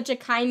have such a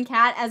kind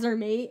cat as her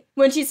mate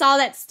when she saw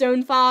that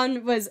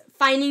Stonefawn was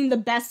finding the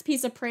best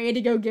piece of prey to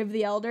go give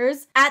the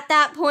elders. At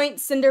that point,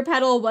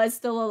 Cinderpetal was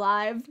still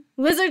alive.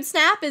 Lizard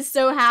Snap is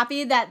so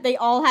happy that they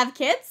all have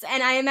kits,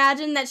 and I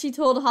imagine that she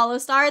told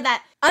Hollowstar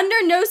that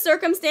under no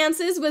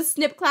circumstances was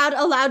Snipcloud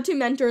allowed to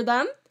mentor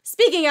them.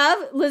 Speaking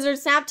of, Lizard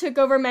Snap took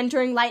over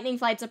mentoring Lightning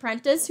Flight's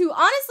apprentice, who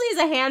honestly is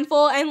a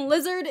handful, and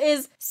Lizard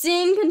is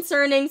seeing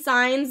concerning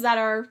signs that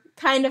are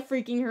kind of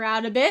freaking her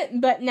out a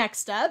bit. But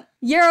next up,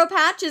 Yarrow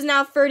Patch is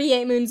now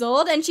 38 moons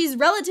old, and she's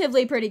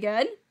relatively pretty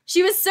good.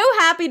 She was so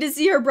happy to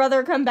see her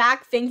brother come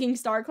back thanking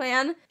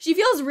StarClan. She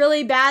feels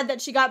really bad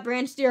that she got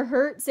Branch Deer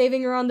hurt,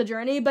 saving her on the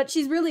journey, but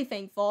she's really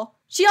thankful.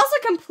 She also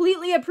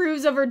completely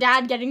approves of her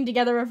dad getting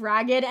together with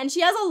Ragged, and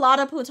she has a lot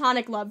of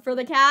platonic love for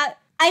the cat.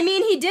 I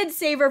mean, he did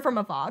save her from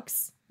a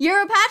fox.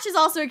 Yarrow Patch is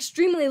also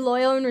extremely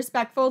loyal and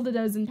respectful to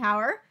those in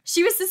power.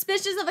 She was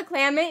suspicious of a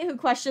clanmate who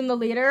questioned the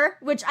leader,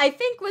 which I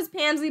think was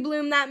Pansy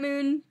Bloom that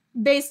moon,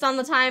 based on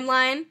the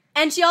timeline.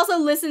 And she also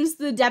listens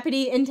to the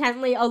deputy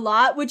intently a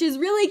lot, which is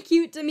really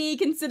cute to me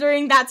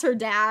considering that's her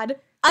dad.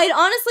 I'd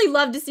honestly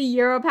love to see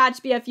Yarrow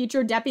Patch be a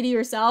future deputy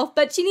herself,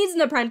 but she needs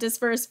an apprentice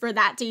first for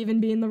that to even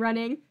be in the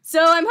running.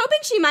 So I'm hoping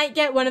she might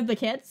get one of the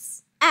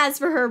kits. As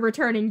for her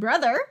returning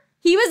brother,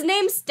 he was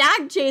named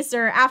Stag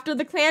Chaser after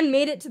the clan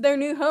made it to their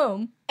new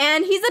home.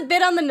 And he's a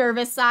bit on the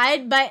nervous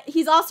side, but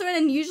he's also an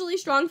unusually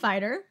strong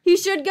fighter. He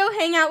should go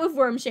hang out with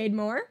Wormshade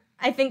more.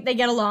 I think they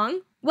get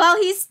along. While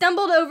he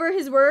stumbled over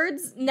his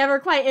words, never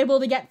quite able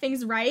to get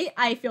things right,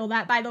 I feel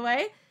that by the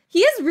way,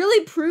 he has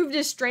really proved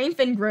his strength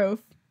and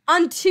growth.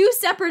 On 2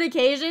 separate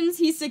occasions,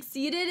 he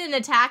succeeded in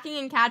attacking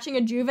and catching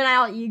a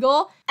juvenile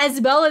eagle,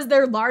 as well as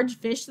their large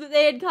fish that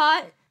they had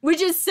caught,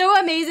 which is so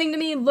amazing to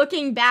me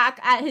looking back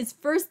at his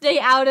first day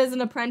out as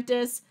an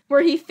apprentice,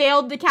 where he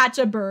failed to catch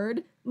a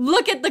bird.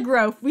 Look at the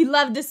growth. We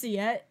love to see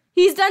it.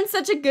 He's done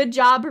such a good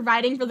job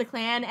providing for the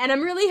clan, and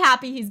I'm really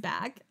happy he's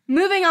back.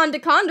 Moving on to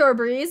Condor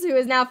Breeze, who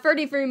is now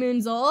 33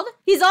 moons old.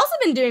 He's also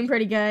been doing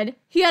pretty good.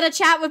 He had a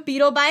chat with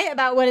Beetlebite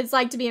about what it's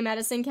like to be a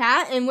medicine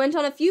cat, and went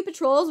on a few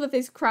patrols with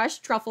his crush,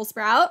 Truffle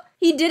Sprout.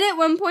 He did at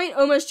one point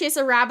almost chase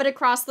a rabbit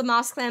across the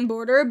Moss Clan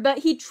border, but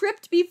he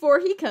tripped before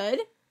he could.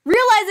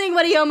 Realizing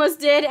what he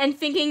almost did and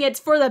thinking it's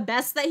for the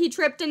best that he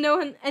tripped and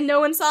no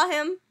one saw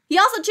him. He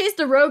also chased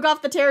a rogue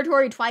off the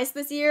territory twice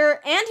this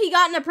year, and he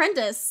got an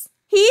apprentice.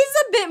 He's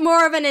a bit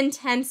more of an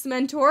intense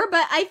mentor,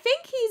 but I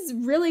think he's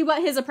really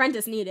what his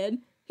apprentice needed.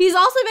 He's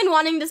also been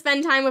wanting to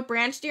spend time with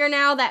Branch Deer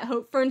now that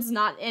Hope Fern's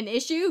not an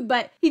issue,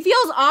 but he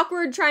feels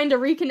awkward trying to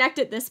reconnect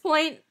at this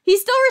point. He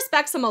still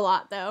respects him a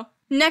lot, though.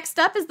 Next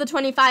up is the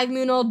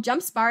 25-moon-old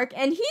Jump Spark,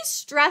 and he's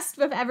stressed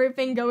with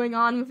everything going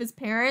on with his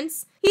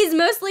parents. He's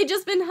mostly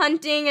just been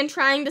hunting and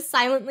trying to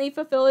silently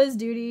fulfill his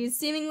duties,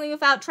 seemingly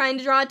without trying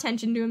to draw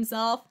attention to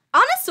himself.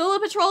 On a solo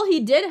patrol,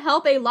 he did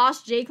help a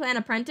lost J-Clan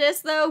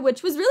apprentice, though,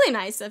 which was really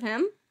nice of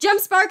him.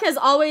 Jump Spark has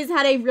always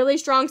had a really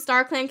strong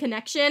Star Clan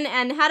connection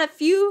and had a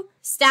few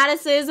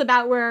statuses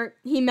about where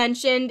he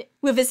mentioned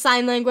with his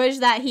sign language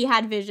that he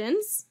had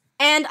visions.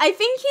 And I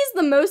think he's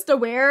the most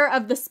aware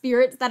of the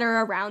spirits that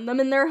are around them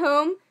in their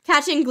home,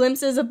 catching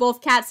glimpses of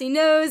both cats he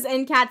knows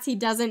and cats he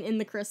doesn't in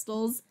the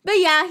crystals. But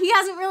yeah, he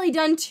hasn't really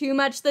done too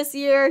much this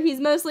year.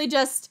 He's mostly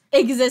just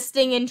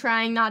existing and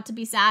trying not to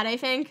be sad, I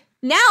think.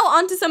 Now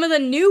on to some of the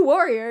new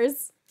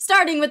warriors.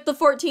 Starting with the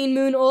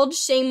 14-moon-old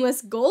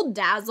Shameless Gold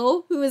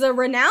Dazzle, who is a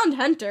renowned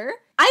hunter.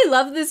 I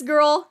love this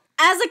girl.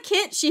 As a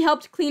kit, she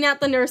helped clean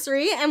out the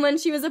nursery, and when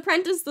she was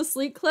apprenticed to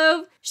Sleek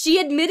Clove, she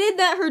admitted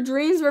that her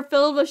dreams were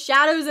filled with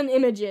shadows and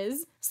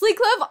images. Sleek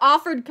Clove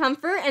offered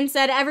comfort and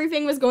said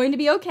everything was going to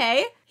be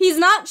okay. He's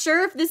not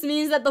sure if this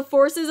means that the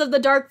forces of the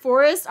Dark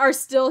Forest are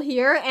still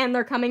here and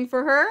they're coming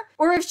for her,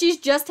 or if she's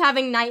just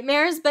having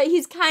nightmares, but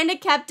he's kinda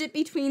kept it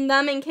between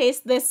them in case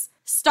this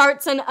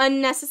starts an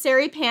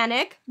unnecessary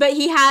panic, but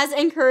he has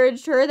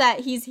encouraged her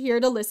that he's here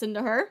to listen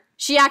to her.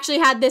 She actually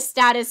had this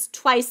status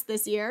twice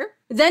this year.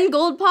 Then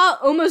Goldpaw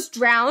almost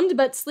drowned,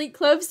 but Sleek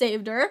Clove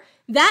saved her.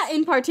 That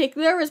in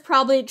particular was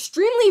probably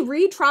extremely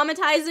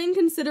re-traumatizing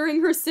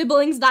considering her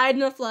siblings died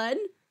in a flood.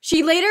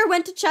 She later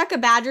went to check a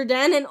badger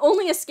den and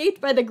only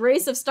escaped by the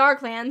grace of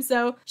StarClan,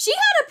 so she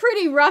had a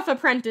pretty rough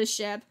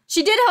apprenticeship.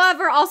 She did,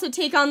 however, also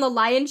take on the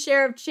lion's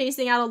share of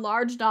chasing out a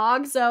large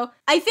dog, so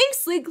I think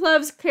Sleek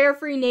Clove's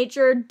carefree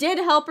nature did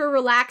help her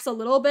relax a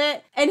little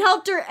bit and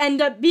helped her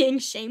end up being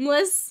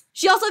shameless.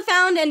 She also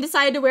found and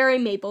decided to wear a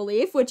maple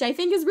leaf, which I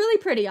think is really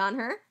pretty on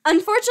her.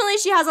 Unfortunately,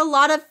 she has a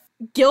lot of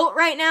guilt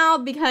right now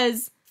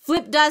because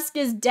Flip Dusk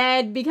is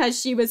dead because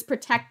she was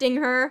protecting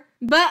her,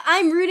 but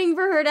I'm rooting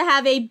for her to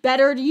have a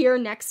better year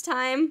next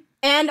time.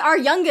 And our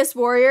youngest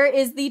warrior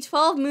is the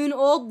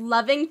 12-moon-old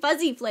Loving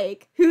Fuzzy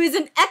Flake, who is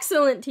an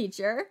excellent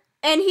teacher,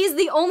 and he's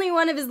the only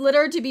one of his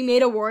litter to be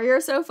made a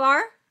warrior so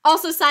far.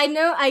 Also, side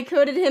note, I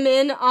coded him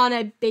in on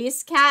a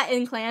base cat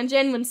in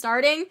ClanGen when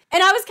starting,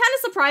 and I was kind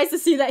of surprised to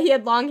see that he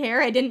had long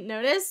hair. I didn't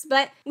notice,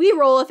 but we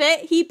roll with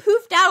it. He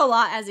poofed out a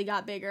lot as he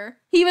got bigger.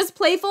 He was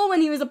playful when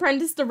he was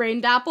apprenticed to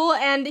Raindapple,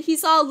 and he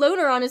saw a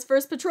loner on his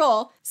first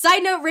patrol.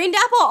 Side note,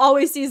 Raindapple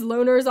always sees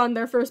loners on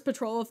their first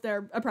patrol with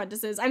their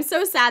apprentices. I'm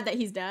so sad that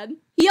he's dead.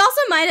 He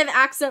also might have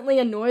accidentally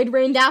annoyed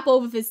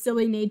Raindapple with his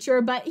silly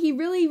nature, but he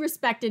really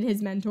respected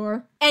his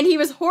mentor. And he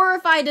was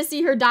horrified to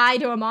see her die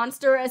to a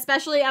monster,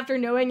 especially after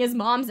knowing his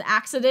mom's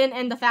accident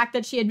and the fact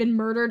that she had been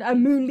murdered a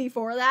moon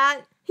before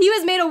that. He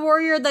was made a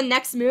warrior the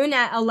next moon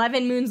at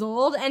 11 moons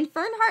old, and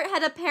Fernheart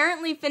had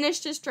apparently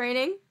finished his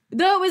training.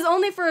 Though it was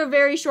only for a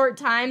very short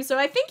time, so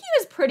I think he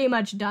was pretty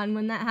much done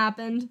when that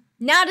happened.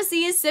 Now to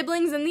see his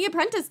siblings in the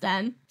apprentice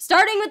den.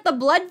 Starting with the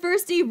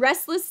bloodthirsty,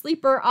 restless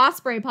sleeper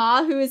Osprey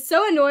Paw, who is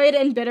so annoyed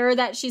and bitter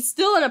that she's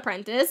still an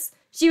apprentice.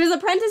 She was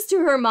apprenticed to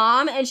her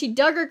mom, and she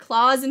dug her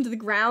claws into the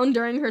ground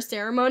during her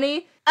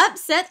ceremony,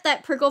 upset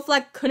that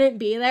Pricklefleck couldn't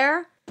be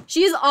there.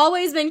 She's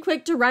always been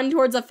quick to run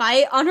towards a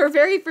fight. On her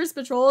very first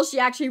patrol, she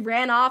actually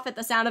ran off at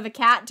the sound of a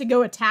cat to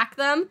go attack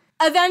them,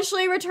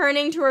 eventually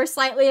returning to her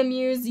slightly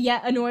amused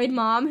yet annoyed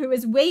mom, who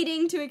is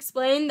waiting to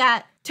explain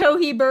that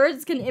towhee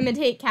birds can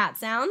imitate cat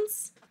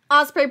sounds.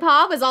 Osprey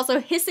Paw was also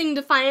hissing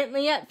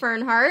defiantly at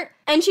Fernheart,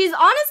 and she's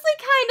honestly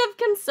kind of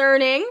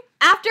concerning.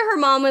 After her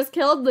mom was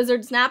killed,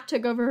 Lizard Snap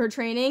took over her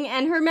training,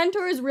 and her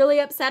mentor is really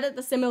upset at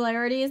the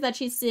similarities that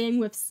she's seeing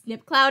with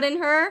Snipcloud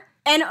in her.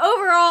 And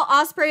overall,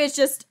 Osprey is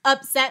just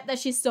upset that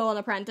she's still an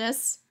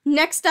apprentice.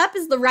 Next up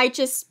is the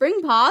righteous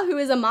Springpaw, who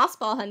is a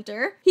mossball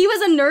hunter. He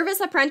was a nervous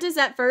apprentice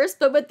at first,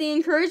 but with the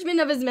encouragement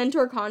of his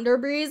mentor Condor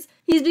Breeze,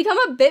 he's become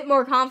a bit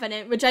more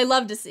confident, which I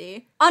love to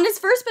see. On his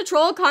first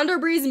patrol, Condor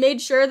Breeze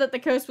made sure that the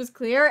coast was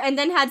clear and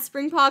then had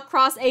Springpaw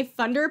cross a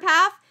thunder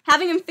path,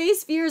 having him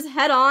face fears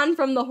head-on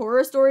from the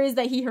horror stories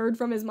that he heard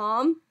from his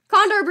mom.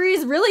 Condor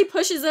Breeze really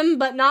pushes him,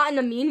 but not in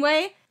a mean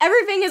way.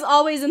 Everything is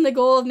always in the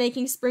goal of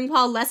making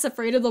Springpaw less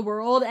afraid of the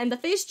world and to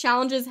face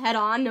challenges head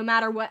on no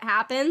matter what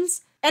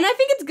happens. And I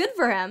think it's good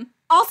for him.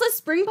 Also,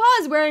 Springpaw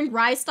is wearing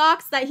rye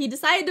socks that he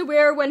decided to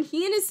wear when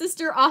he and his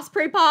sister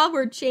Ospreypaw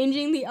were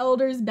changing the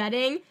elders'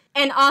 bedding,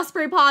 and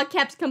Ospreypaw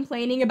kept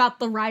complaining about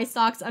the rye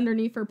socks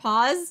underneath her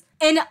paws.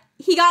 And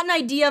he got an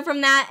idea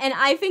from that, and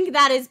I think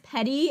that is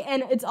petty,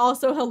 and it's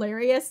also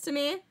hilarious to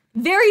me.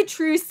 Very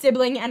true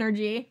sibling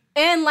energy.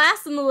 And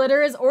last in the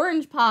litter is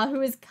Orange Paw, who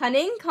is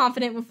cunning,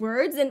 confident with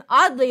words, and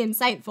oddly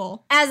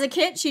insightful. As a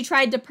kit, she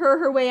tried to purr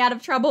her way out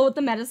of trouble with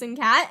the medicine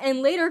cat,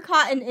 and later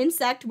caught an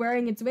insect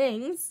wearing its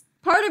wings.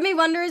 Part of me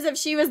wonders if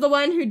she was the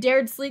one who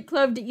dared Sleek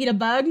Clove to eat a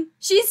bug.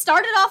 She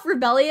started off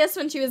rebellious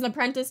when she was an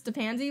apprentice to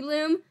Pansy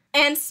Bloom.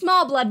 And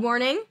small blood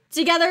warning,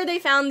 together they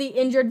found the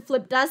injured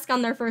Flipdusk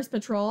on their first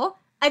patrol.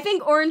 I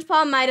think Orange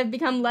Paw might have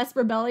become less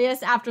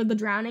rebellious after the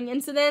drowning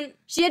incident.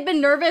 She had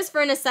been nervous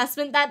for an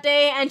assessment that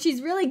day, and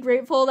she's really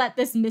grateful that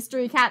this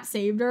mystery cat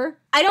saved her.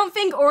 I don't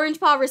think Orange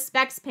Paw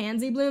respects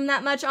Pansy Bloom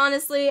that much,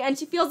 honestly, and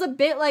she feels a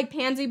bit like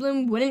Pansy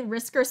Bloom wouldn't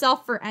risk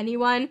herself for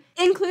anyone,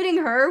 including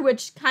her,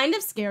 which kind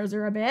of scares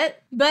her a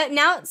bit. But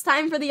now it's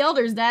time for the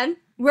Elders' Den,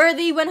 where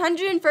the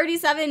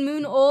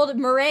 137-moon-old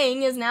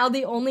Meringue is now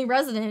the only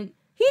resident.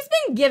 He's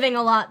been giving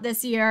a lot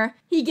this year.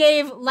 He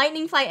gave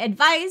Lightning Flight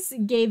advice,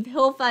 gave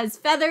Hilfuzz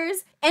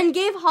feathers, and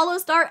gave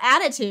Hollowstar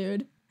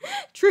attitude.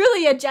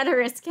 Truly a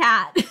generous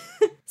cat.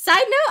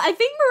 Side note, I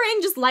think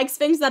Meringue just likes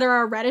things that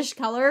are a reddish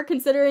color,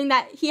 considering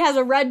that he has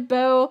a red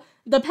bow,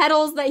 the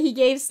petals that he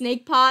gave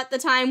Snakepaw at the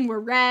time were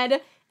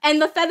red,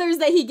 and the feathers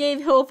that he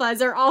gave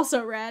Hilfuzz are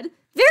also red.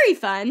 Very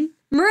fun.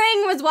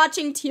 Meringue was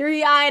watching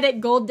teary-eyed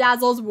at Gold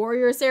Dazzle's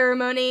warrior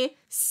ceremony,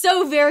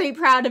 so very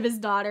proud of his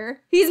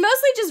daughter. He's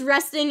mostly just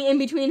resting in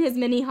between his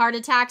mini heart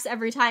attacks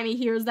every time he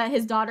hears that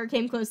his daughter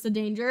came close to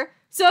danger.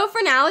 So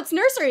for now, it's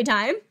nursery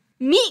time.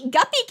 Meet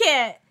Guppy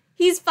Kit!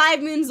 He's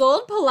 5 moons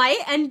old, polite,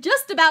 and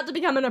just about to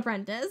become an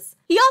apprentice.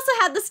 He also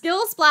had the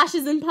skill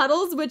Splashes and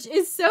Puddles, which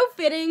is so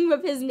fitting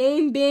with his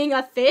name being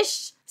a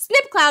fish.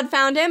 Snipcloud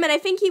found him, and I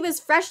think he was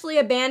freshly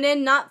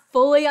abandoned, not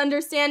fully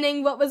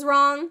understanding what was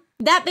wrong.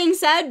 That being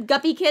said,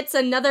 Guppy Kit's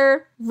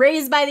another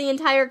raised by the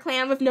entire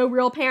clan with no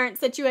real parent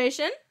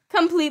situation.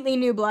 Completely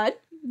new blood.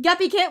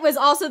 Guppy Kit was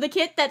also the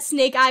kit that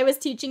Snake Eye was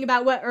teaching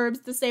about what herbs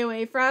to stay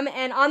away from,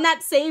 and on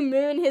that same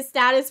moon, his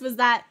status was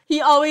that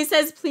he always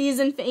says please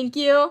and thank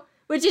you,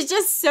 which is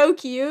just so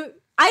cute.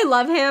 I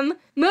love him.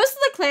 Most of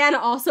the clan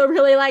also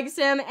really likes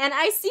him, and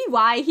I see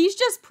why. He's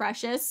just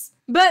precious.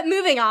 But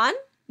moving on.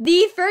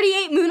 The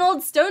 38-moon-old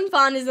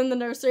Stonefawn is in the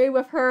nursery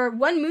with her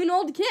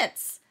 1-moon-old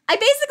kits. I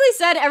basically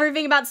said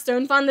everything about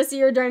Stonefawn this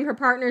year during her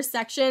partner's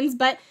sections,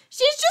 but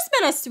she's just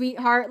been a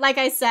sweetheart, like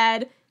I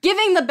said,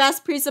 giving the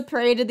best piece of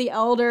prey to the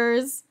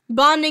elders,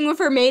 bonding with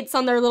her mates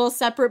on their little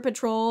separate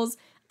patrols.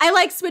 I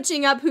like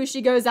switching up who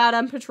she goes out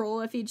on patrol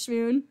with each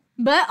moon.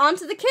 But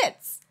onto the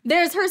kits.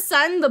 There's her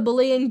son, the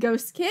bullying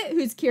Ghost Kit,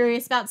 who's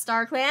curious about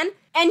StarClan,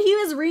 and he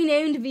was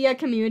renamed via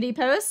community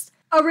post.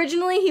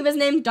 Originally, he was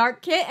named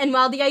Dark Kit, and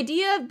while the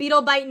idea of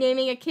Beetlebite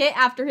naming a kit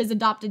after his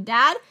adopted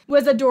dad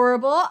was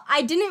adorable,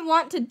 I didn't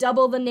want to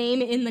double the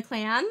name in the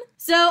clan.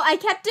 So I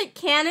kept it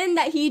canon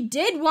that he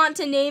did want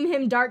to name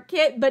him Dark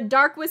Kit, but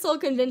Dark Whistle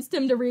convinced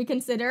him to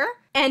reconsider,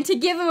 and to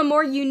give him a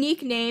more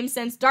unique name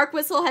since Dark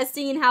Whistle has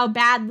seen how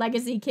bad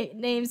legacy kit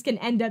names can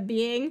end up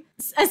being,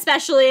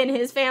 especially in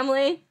his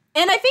family.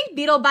 And I think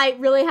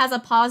Beetlebite really has a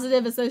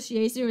positive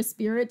association with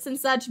spirits and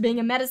such, being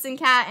a medicine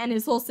cat and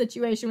his whole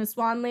situation with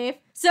Swanleaf.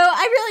 So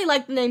I really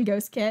like the name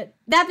Ghost Kit.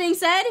 That being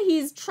said,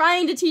 he's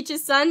trying to teach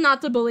his son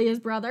not to bully his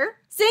brother,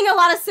 seeing a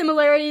lot of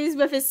similarities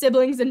with his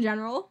siblings in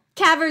general.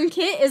 Cavern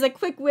Kit is a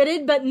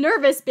quick-witted but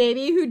nervous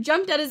baby who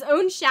jumped at his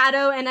own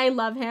shadow, and I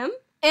love him.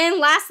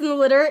 And last in the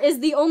litter is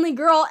the only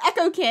girl,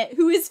 Echo Kit,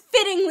 who is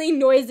fittingly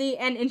noisy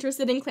and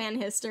interested in clan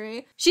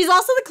history. She's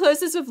also the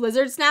closest with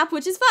Lizard Snap,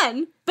 which is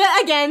fun.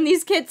 But again,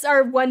 these kits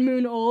are 1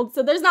 moon old,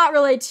 so there's not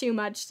really too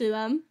much to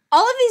them.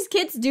 All of these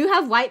kits do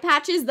have white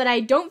patches that I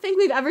don't think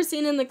we've ever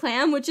seen in the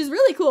clan, which is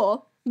really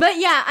cool. But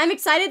yeah, I'm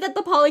excited that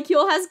the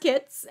Polycule has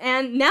kits,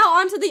 and now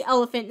onto the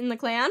elephant in the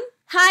clan.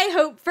 Hi,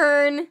 Hope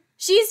Fern.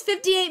 She's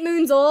 58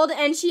 moons old,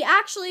 and she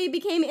actually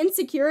became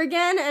insecure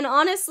again, and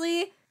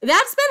honestly,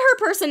 that's been her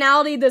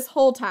personality this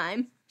whole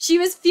time. She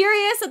was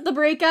furious at the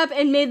breakup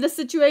and made the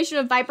situation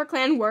of Viper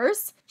Clan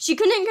worse. She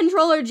couldn't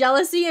control her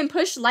jealousy and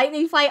pushed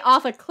Lightning Flight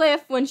off a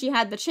cliff when she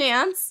had the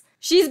chance.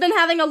 She's been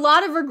having a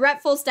lot of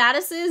regretful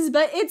statuses,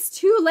 but it's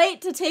too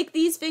late to take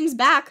these things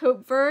back,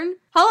 Hope Fern.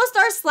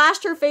 Hollowstar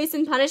slashed her face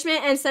in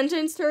punishment and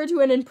sentenced her to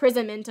an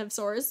imprisonment of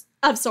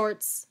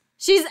sorts.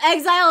 She's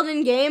exiled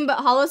in-game, but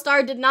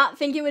Hollowstar did not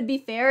think it would be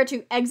fair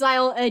to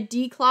exile a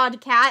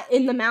declawed cat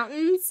in the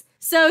mountains.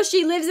 So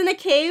she lives in a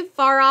cave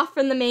far off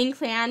from the main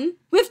clan,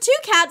 with 2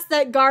 cats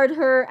that guard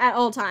her at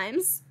all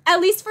times. At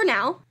least for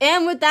now.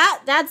 And with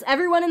that, that's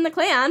everyone in the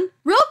clan.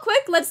 Real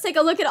quick, let's take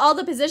a look at all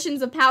the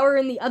positions of power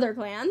in the other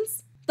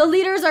clans. The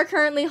leaders are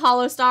currently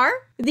Hollow Star,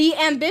 the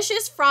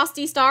ambitious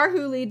Frosty Star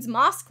who leads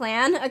Moss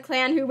Clan, a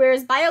clan who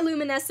wears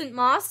bioluminescent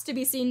moss to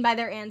be seen by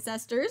their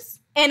ancestors,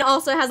 and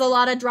also has a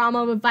lot of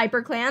drama with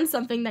Viper Clan,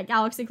 something that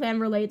GalaxyClan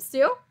relates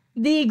to.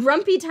 The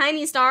grumpy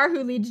Tiny Star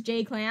who leads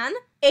J Clan,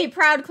 a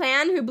proud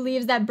clan who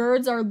believes that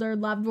birds are their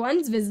loved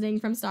ones visiting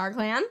from Star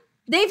Clan.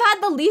 They've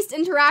had the least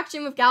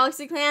interaction with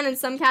GalaxyClan, and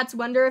some cats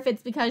wonder if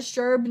it's because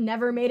Sherb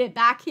never made it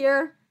back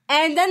here.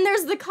 And then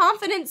there's the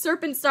confident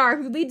Serpent Star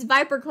who leads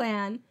Viper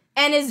Clan,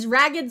 and is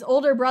Ragged's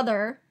older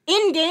brother.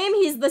 In-game,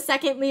 he's the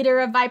second leader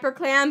of Viper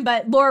Clan,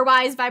 but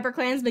lore-wise, Viper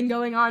Clan's been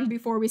going on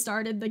before we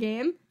started the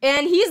game.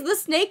 And he's the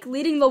snake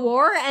leading the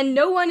war, and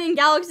no one in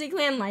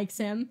GalaxyClan likes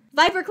him.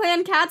 Viper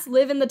Clan cats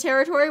live in the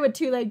territory with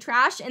two-legged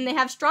trash, and they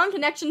have strong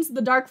connections to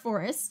the Dark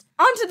Forest.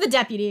 On to the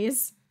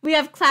deputies. We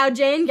have Cloud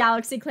Jane,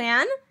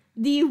 GalaxyClan,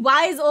 the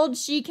wise old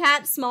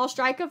she-cat Small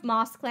Strike of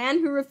Moss Clan,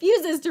 who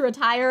refuses to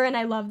retire, and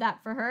I love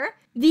that for her.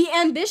 The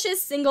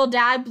ambitious single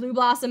dad Blue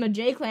Blossom of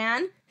J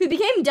Clan, who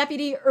became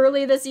deputy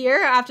early this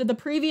year after the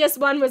previous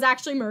one was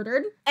actually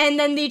murdered. And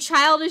then the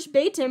childish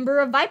Bay Timber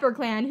of Viper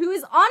Clan, who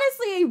is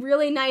honestly a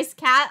really nice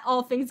cat,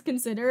 all things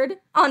considered.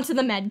 Onto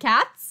the med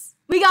cats.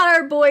 We got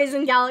our boys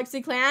in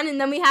GalaxyClan,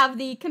 and then we have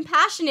the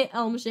compassionate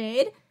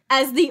Elmshade,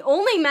 as the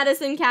only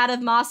medicine cat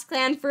of Moss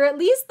Clan for at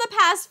least the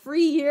past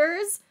 3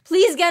 years.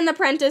 Please get an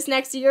apprentice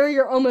next year,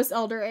 you're almost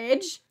elder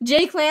age.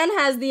 J-Clan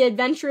has the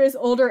adventurous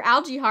older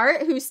Algae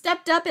Heart, who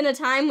stepped up in a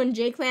time when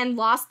J-Clan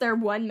lost their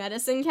one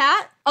medicine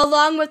cat,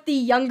 along with the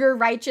younger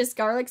righteous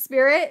Garlic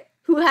Spirit,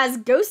 who has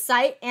Ghost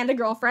Sight and a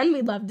girlfriend.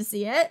 We'd love to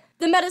see it.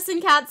 The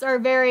medicine cats are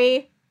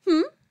very,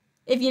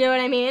 if you know what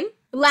I mean.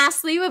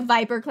 Lastly, with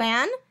Viper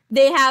Clan,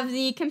 they have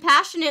the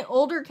compassionate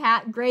older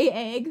cat, Grey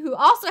Egg, who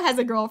also has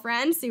a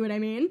girlfriend, see what I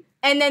mean?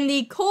 And then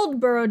the cold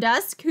Burrow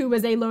Dusk, who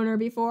was a loner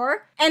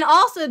before, and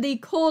also the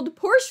cold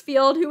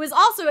Porschefield, who was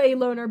also a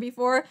loner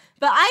before,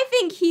 but I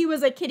think he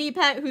was a kitty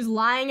pet who's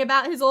lying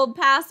about his old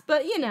past,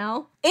 but you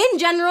know. In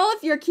general,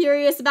 if you're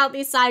curious about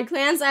these side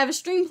clans, I have a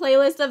stream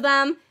playlist of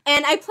them,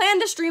 and I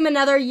plan to stream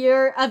another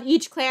year of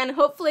each clan,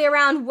 hopefully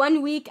around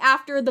 1 week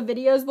after the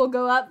videos will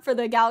go up for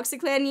the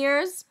GalaxyClan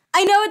years.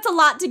 I know it's a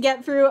lot to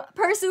get through.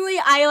 Personally,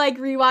 I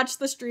rewatch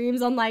the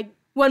streams on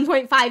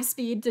 1.5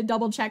 speed to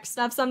double check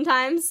stuff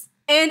sometimes.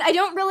 And I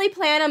don't really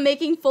plan on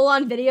making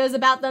full-on videos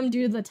about them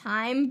due to the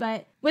time,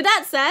 but with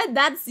that said,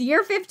 that's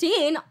year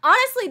 15.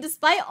 Honestly,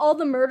 despite all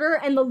the murder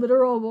and the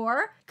literal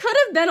war, could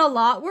have been a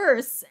lot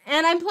worse.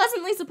 And I'm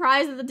pleasantly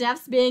surprised at the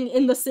deaths being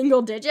in the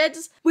single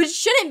digits, which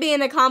shouldn't be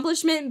an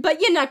accomplishment,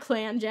 but you know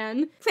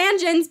ClanGen.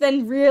 ClanGen's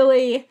been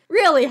really,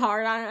 really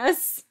hard on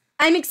us.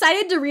 I'm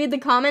excited to read the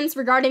comments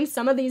regarding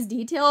some of these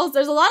details.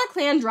 There's a lot of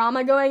clan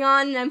drama going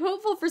on, and I'm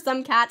hopeful for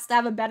some cats to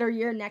have a better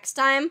year next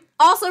time.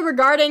 Also,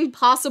 regarding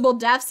possible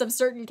deaths of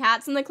certain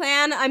cats in the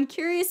clan, I'm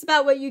curious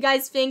about what you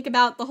guys think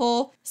about the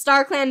whole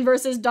Star Clan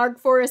versus Dark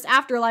Forest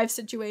afterlife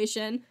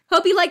situation.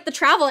 Hope you liked the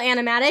travel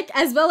animatic,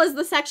 as well as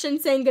the section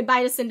saying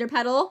goodbye to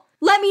Cinderpetal.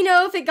 Let me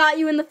know if it got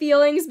you in the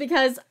feelings,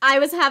 because I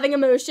was having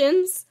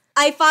emotions.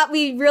 I thought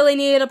we really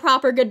needed a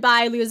proper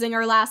goodbye losing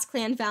our last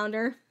clan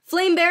founder.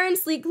 Flame Bear and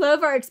Sleek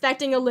Clove are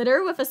expecting a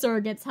litter with a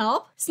surrogate's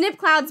help. Snip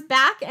Cloud's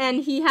back,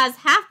 and he has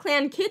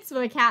half-clan kits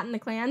with a cat in the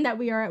clan that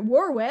we are at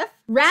war with.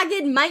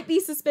 Ragged might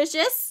be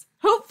suspicious.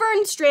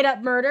 Hopefern straight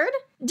up murdered.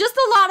 Just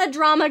a lot of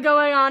drama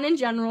going on in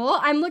general.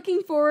 I'm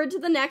looking forward to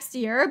the next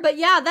year, but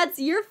yeah, that's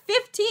year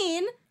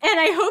 15, and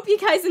I hope you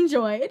guys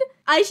enjoyed.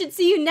 I should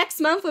see you next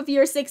month with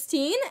year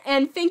 16,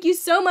 and thank you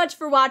so much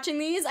for watching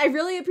these. I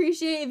really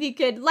appreciate if you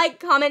could like,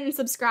 comment, and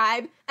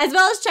subscribe, as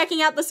well as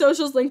checking out the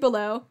socials linked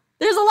below.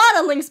 There's a lot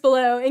of links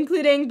below,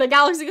 including the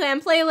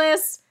GalaxyClan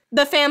playlist,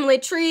 the family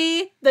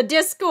tree, the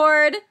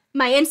Discord,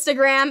 my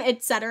Instagram,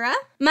 etc.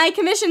 My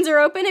commissions are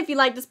open if you'd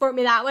like to support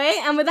me that way.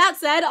 And with that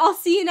said, I'll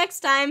see you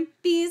next time.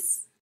 Peace.